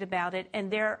excited about it,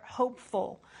 and they're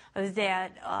hopeful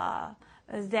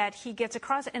that he gets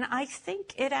across. And I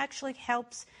think it actually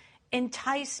helps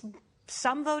entice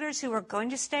some voters who are going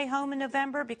to stay home in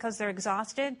November because they're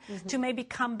exhausted to maybe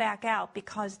come back out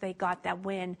because they got that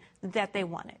win that they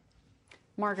wanted.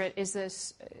 Margaret, is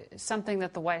this something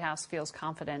that the White House feels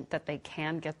confident that they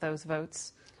can get those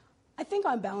votes? I think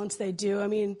on balance they do. I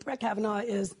mean, Brett Kavanaugh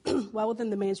is well within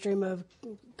the mainstream of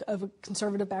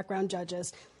conservative background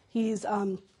judges. He's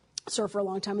served for a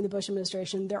long time in the Bush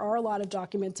administration. There are a lot of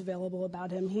documents available about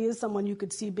him. He is someone you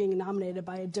could see being nominated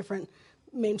by a different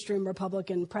mainstream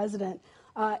Republican president.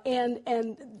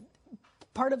 And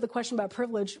part of the question about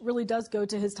privilege really does go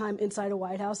to his time inside a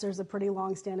White House. There's a pretty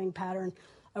long-standing pattern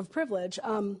of privilege.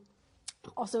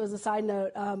 Also, as a side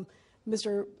note,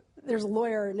 there's a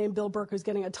lawyer named Bill Burke who's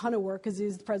getting a ton of work because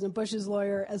he's President Bush's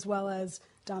lawyer, as well as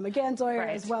Don McGahn's lawyer,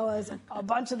 as well as a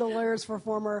bunch of the lawyers for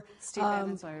former Steve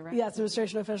Bannon's lawyer, right? Yes,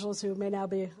 administration officials who may now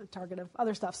be a target of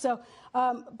other stuff. So,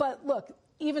 but look,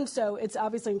 even so, it's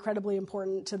obviously incredibly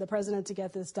important to the president to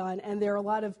get this done, and there are a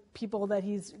lot of people that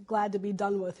he's glad to be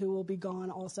done with who will be gone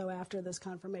also after this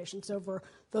confirmation. So for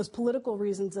those political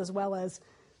reasons, as well as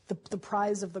the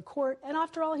prize of the court, and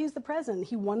after all, he's the president.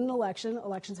 He won an election.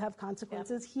 Elections have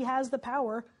consequences. He has the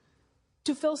power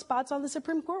to fill spots on the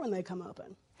Supreme Court when they come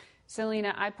open.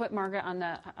 Selena, I put Margaret on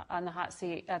the hot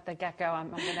seat at the get-go.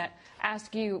 I'm going to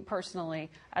ask you personally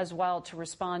as well to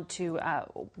respond to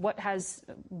what has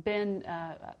been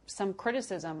some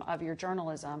criticism of your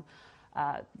journalism.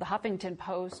 The Huffington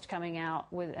Post coming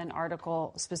out with an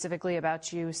article specifically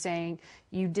about you, saying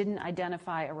you didn't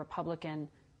identify a Republican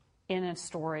in a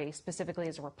story specifically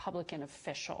as a Republican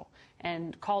official,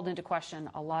 and called into question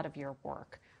a lot of your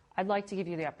work. I'd like to give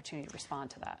you the opportunity to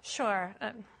respond to that. Sure.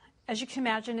 As you can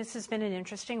imagine, this has been an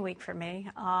interesting week for me.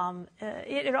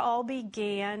 It all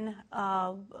began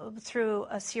through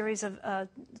a series of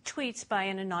tweets by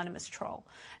an anonymous troll.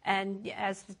 And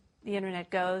as the internet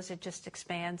goes, it just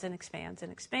expands and expands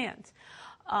and expands.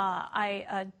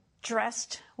 I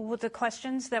addressed with the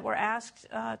questions that were asked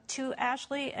to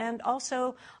Ashley, and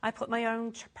also I put my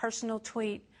own personal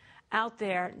tweet out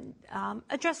there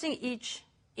addressing each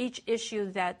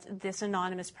issue that this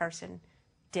anonymous person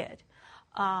did.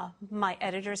 My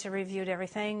editors have reviewed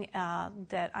everything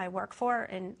that I work for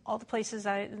and all the places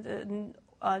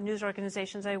news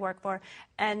organizations I work for,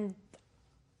 and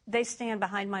they stand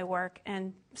behind my work,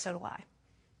 and so do I.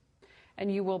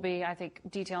 And you will be, I think,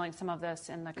 detailing some of this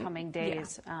in the coming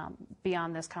days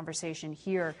beyond this conversation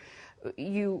here.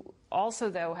 You also,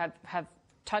 though, have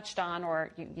touched on,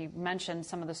 or you mentioned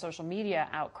some of the social media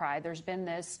outcry. There's been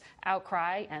this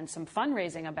outcry and some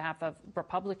fundraising on behalf of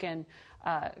Republican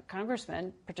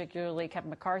congressmen, particularly Kevin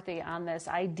McCarthy, on this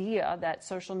idea that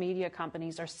social media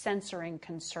companies are censoring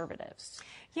conservatives.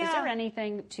 Yeah. Is there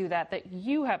anything to that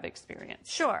you have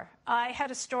experienced? Sure. I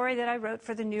had a story that I wrote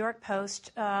for the New York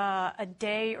Post a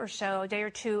day or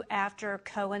two after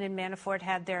Cohen and Manafort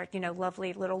had their,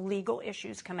 lovely little legal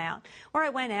issues come out, where I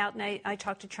went out and I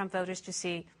talked to Trump voters to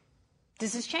see,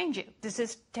 does this change you? Does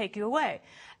this take you away?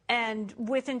 And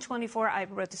within 24, I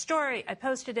wrote the story, I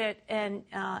posted it, and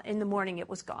in the morning it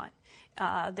was gone.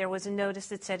 There was a notice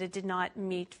that said it did not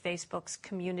meet Facebook's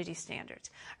community standards.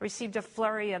 I received a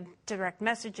flurry of direct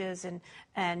messages and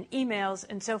emails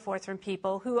and so forth from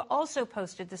people who also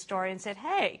posted the story and said,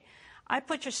 hey, I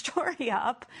put your story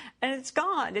up and it's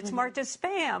gone. It's marked as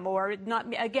spam, or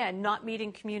not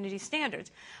meeting community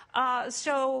standards.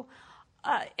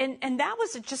 And that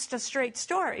was just a straight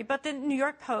story. But the New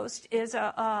York Post is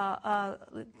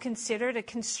considered a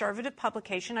conservative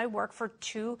publication. I work for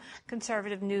two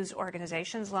conservative news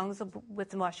organizations, along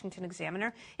with the Washington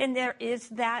Examiner, and there is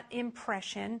that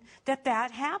impression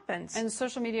that happens. And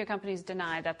social media companies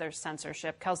deny that there's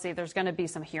censorship. Kelsey, there's going to be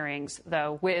some hearings,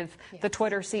 though, with the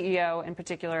Twitter CEO in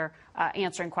particular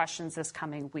answering questions this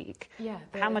coming week. Yeah.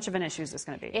 How much of an issue is this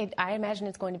going to be? I imagine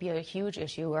it's going to be a huge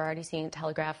issue. We're already seeing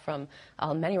telegraph from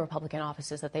many Republican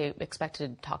offices that they expect to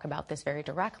talk about this very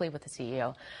directly with the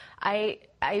CEO. I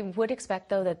would expect,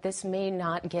 though, that this may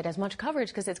not get as much coverage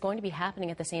because it's going to be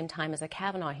happening at the same time as the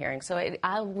Kavanaugh hearing. So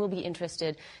I will be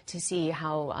interested to see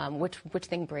how which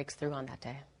thing breaks through on that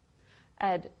day.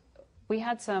 Ed, we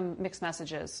had some mixed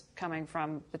messages coming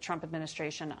from the Trump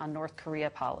administration on North Korea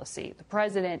policy. The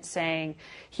president saying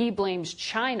he blames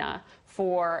China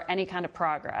for any kind of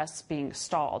progress being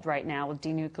stalled right now with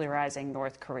denuclearizing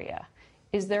North Korea.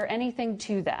 Is there anything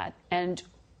to that? And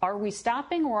are we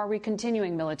stopping or are we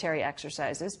continuing military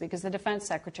exercises? Because the defense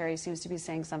secretary seems to be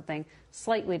saying something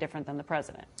slightly different than the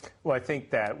president. Well, I think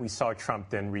that we saw Trump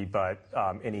then rebut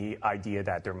any idea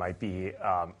that there might be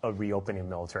a reopening of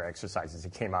military exercises. He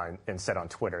came out and said on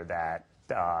Twitter that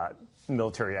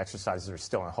military exercises are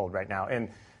still on hold right now. And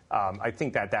I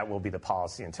think that will be the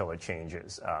policy until it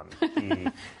changes. On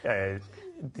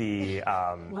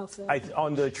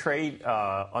the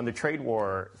trade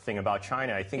war thing about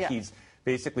China, I think he's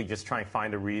basically just trying to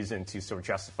find a reason to sort of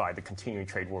justify the continuing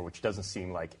trade war, which doesn't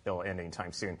seem like it'll end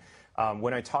anytime soon.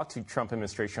 When I talk to Trump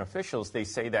administration officials, they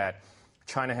say that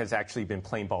China has actually been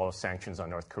playing ball with sanctions on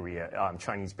North Korea.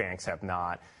 Chinese banks have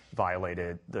not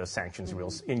violated the sanctions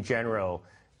rules. In general,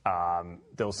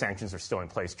 those sanctions are still in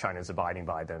place. China is abiding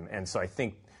by them. And so I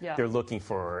think they're looking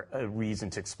for a reason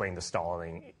to explain the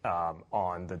stalling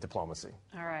on the diplomacy.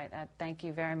 All right. Thank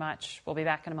you very much. We'll be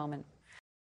back in a moment.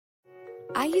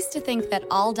 I used to think that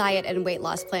all diet and weight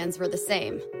loss plans were the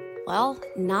same. Well,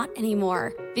 not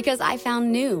anymore, because I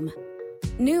found Noom.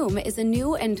 Noom is a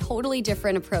new and totally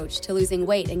different approach to losing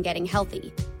weight and getting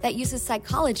healthy that uses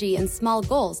psychology and small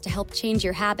goals to help change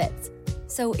your habits.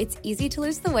 So it's easy to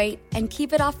lose the weight and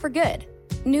keep it off for good.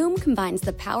 Noom combines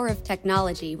the power of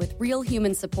technology with real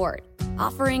human support,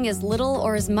 offering as little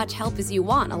or as much help as you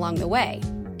want along the way.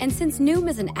 And since Noom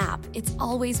is an app, it's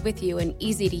always with you and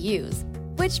easy to use,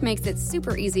 which makes it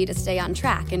super easy to stay on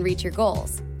track and reach your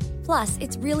goals. Plus,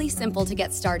 it's really simple to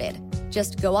get started.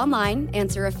 Just go online,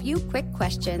 answer a few quick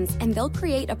questions, and they'll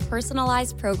create a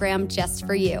personalized program just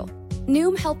for you.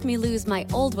 Noom helped me lose my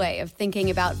old way of thinking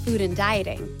about food and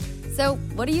dieting. So,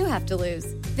 what do you have to lose?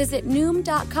 Visit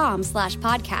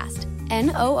Noom.com/podcast,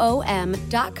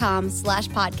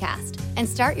 NOOM.com/podcast, and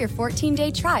start your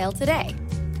 14-day trial today.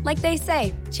 Like they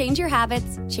say, change your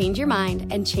habits, change your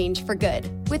mind, and change for good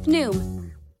with Noom.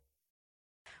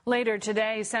 Later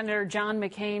today, Senator John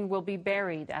McCain will be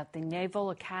buried at the Naval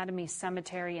Academy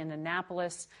Cemetery in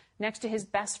Annapolis next to his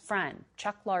best friend,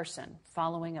 Chuck Larson,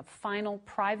 following a final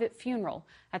private funeral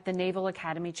at the Naval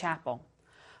Academy Chapel.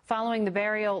 Following the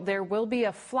burial, there will be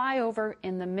a flyover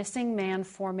in the Missing Man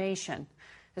Formation.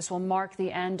 This will mark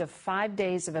the end of 5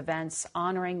 days of events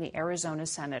honoring the Arizona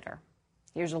senator.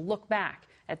 Here's a look back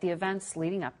at the events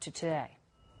leading up to today.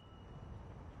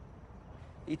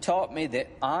 He taught me that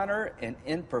honor and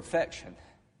imperfection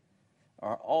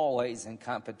are always in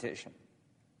competition.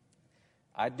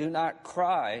 I do not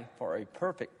cry for a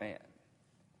perfect man.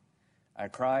 I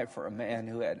cry for a man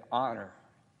who had honor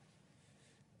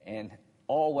and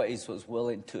always was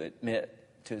willing to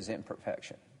admit to his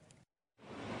imperfection.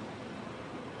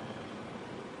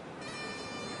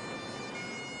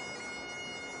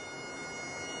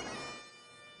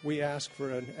 We ask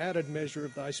for an added measure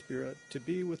of thy Spirit to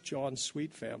be with John's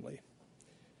sweet family,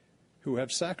 who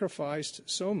have sacrificed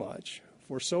so much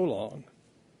for so long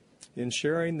in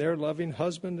sharing their loving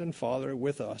husband and father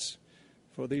with us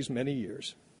for these many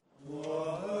years.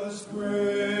 Was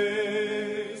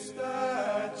grace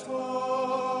that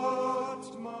taught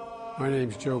my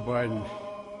name's Joe Biden.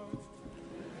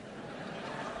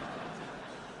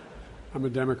 I'm a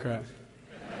Democrat.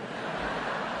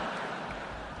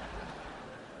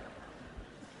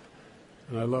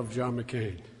 And I love John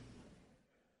McCain.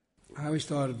 I always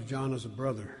thought of John as a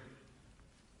brother.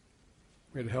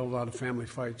 We had a hell of a lot of family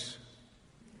fights.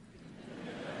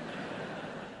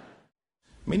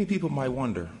 Many people might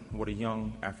wonder what a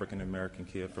young African-American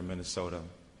kid from Minnesota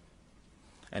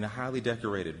and a highly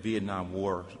decorated Vietnam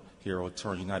War hero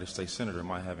turned United States Senator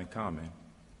might have in common.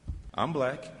 I'm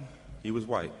black, he was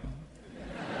white.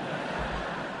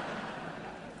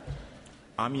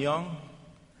 I'm young,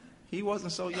 he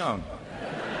wasn't so young.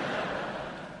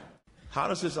 How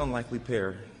does this unlikely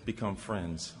pair become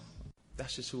friends?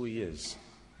 That's just who he is.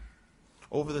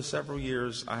 Over the several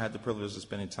years, I had the privilege of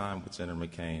spending time with Senator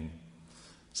McCain.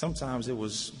 Sometimes it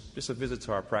was just a visit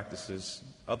to our practices.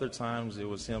 Other times it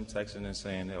was him texting and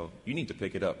saying, "Oh, you need to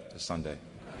pick it up this Sunday."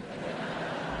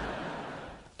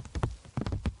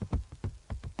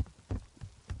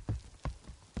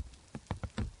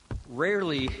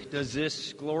 Rarely does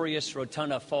this glorious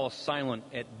rotunda fall silent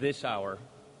at this hour.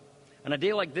 On a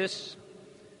day like this,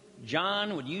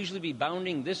 John would usually be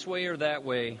bounding this way or that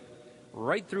way,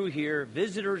 right through here,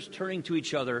 visitors turning to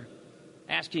each other,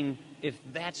 asking if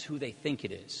that's who they think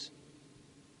it is.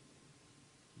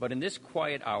 But in this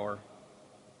quiet hour,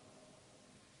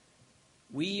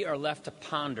 we are left to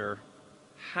ponder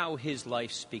how his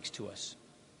life speaks to us.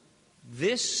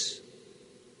 This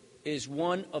is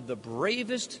one of the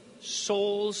bravest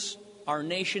souls our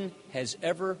nation has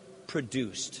ever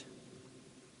produced.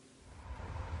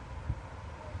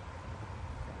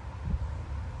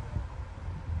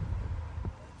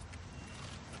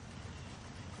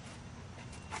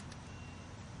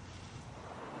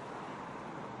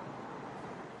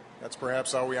 That's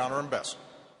perhaps how we honor him best.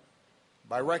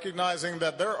 By recognizing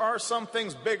that there are some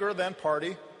things bigger than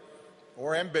party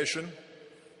or ambition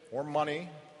or money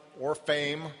or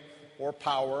fame or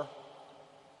power.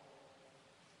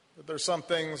 That there's some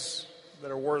things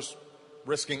that are worth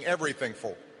risking everything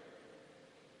for.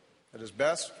 At his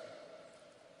best,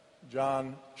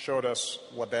 John showed us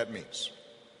what that means.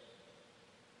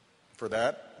 For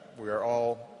that, we are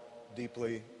all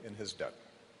deeply in his debt.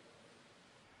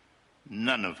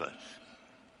 None of us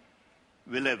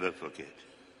will ever forget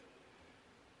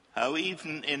how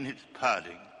even in his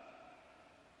parting,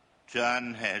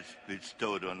 John has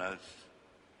bestowed on us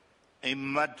a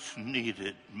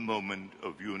much-needed moment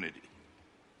of unity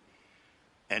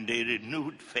and a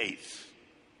renewed faith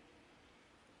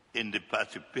in the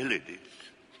possibilities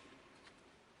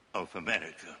of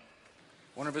America.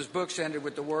 One of his books ended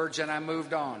with the words, "And I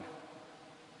moved on."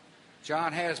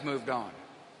 John has moved on.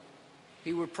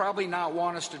 He would probably not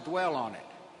want us to dwell on it,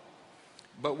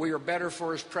 but we are better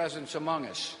for his presence among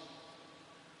us.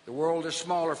 The world is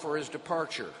smaller for his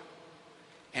departure,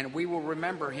 and we will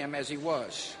remember him as he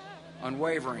was,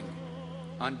 unwavering,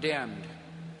 undimmed,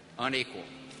 unequal.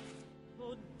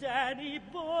 Oh, Daddy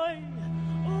boy,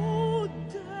 oh,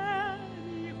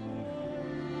 Daddy boy,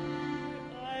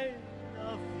 I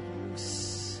love you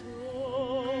so.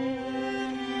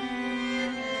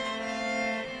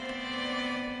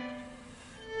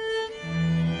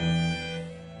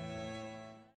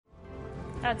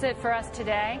 That's it for us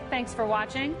today. Thanks for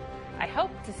watching. I hope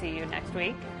to see you next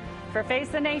week. For Face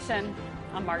the Nation,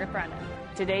 I'm Margaret Brennan.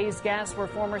 Today's guests were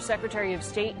former Secretary of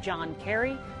State John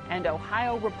Kerry and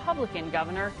Ohio Republican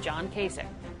Governor John Kasich.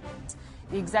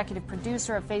 The executive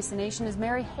producer of Face the Nation is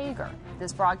Mary Hager.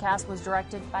 This broadcast was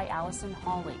directed by Allison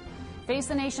Hawley. Face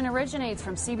the Nation originates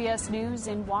from CBS News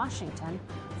in Washington.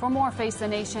 For more Face the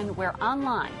Nation, we're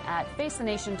online at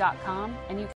facethenation.com.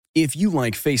 And If you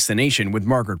like Face the Nation with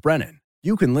Margaret Brennan,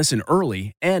 you can listen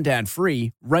early and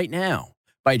ad-free right now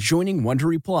by joining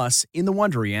Wondery Plus in the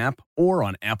Wondery app or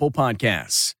on Apple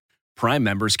Podcasts. Prime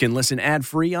members can listen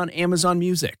ad-free on Amazon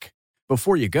Music.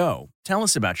 Before you go, tell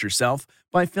us about yourself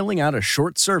by filling out a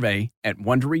short survey at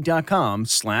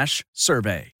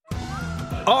Wondery.com/survey.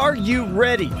 Are you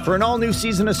ready for an all-new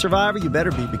season of Survivor? You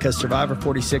better be, because Survivor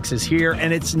 46 is here,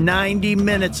 and it's 90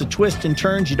 minutes of twists and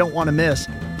turns you don't want to miss.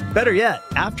 Better yet,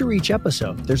 after each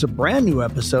episode, there's a brand new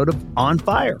episode of On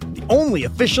Fire, the only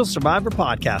official Survivor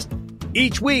podcast.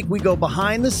 Each week, we go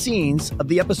behind the scenes of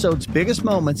the episode's biggest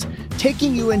moments,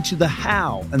 taking you into the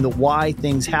how and the why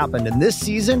things happened. And this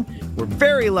season, we're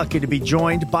very lucky to be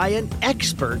joined by an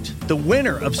expert, the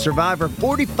winner of Survivor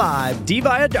 45, Dee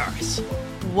Valladares.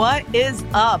 What is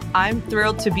up? I'm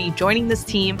thrilled to be joining this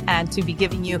team and to be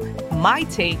giving you my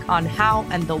take on how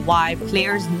and the why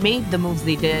players made the moves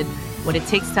they did, what it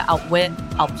takes to outwit,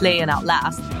 outplay, and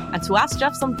outlast, and to ask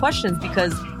Jeff some questions,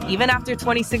 because even after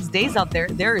 26 days out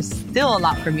there is still a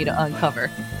lot for me to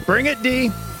uncover. Bring it, D.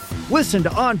 Listen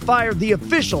to On Fire, the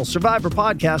official Survivor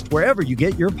podcast, wherever you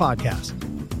get your podcast.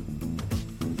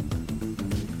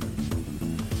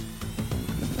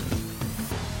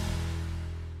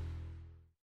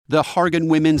 The Hargan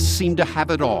women seem to have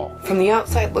it all. From the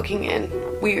outside looking in,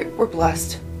 we were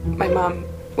blessed. My mom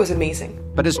was amazing.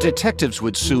 But as detectives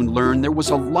would soon learn, there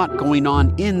was a lot going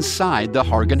on inside the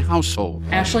Hargan household.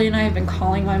 Ashley and I have been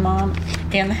calling my mom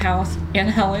and the house and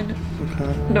Helen.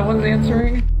 No one's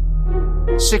answering.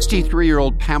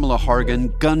 63-year-old Pamela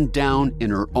Hargan gunned down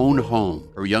in her own home.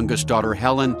 Her youngest daughter,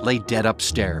 Helen, lay dead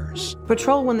upstairs.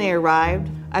 Patrol, when they arrived,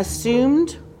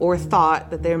 assumed or thought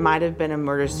that there might have been a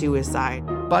murder-suicide.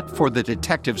 But for the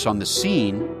detectives on the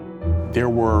scene, there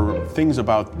were things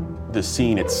about the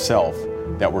scene itself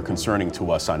that were concerning to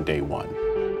us on day one.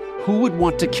 Who would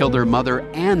want to kill their mother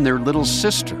and their little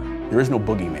sister? There is no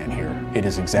boogeyman here. It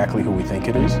is exactly who we think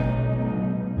it is.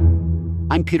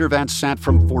 I'm Peter Van Sant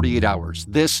from 48 Hours.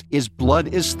 This is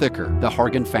Blood is Thicker, the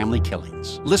Hargan Family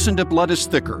Killings. Listen to Blood is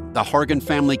Thicker, the Hargan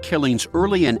Family Killings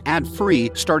early and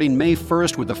ad-free starting May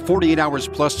 1st with a 48 Hours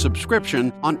Plus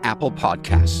subscription on Apple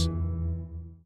Podcasts.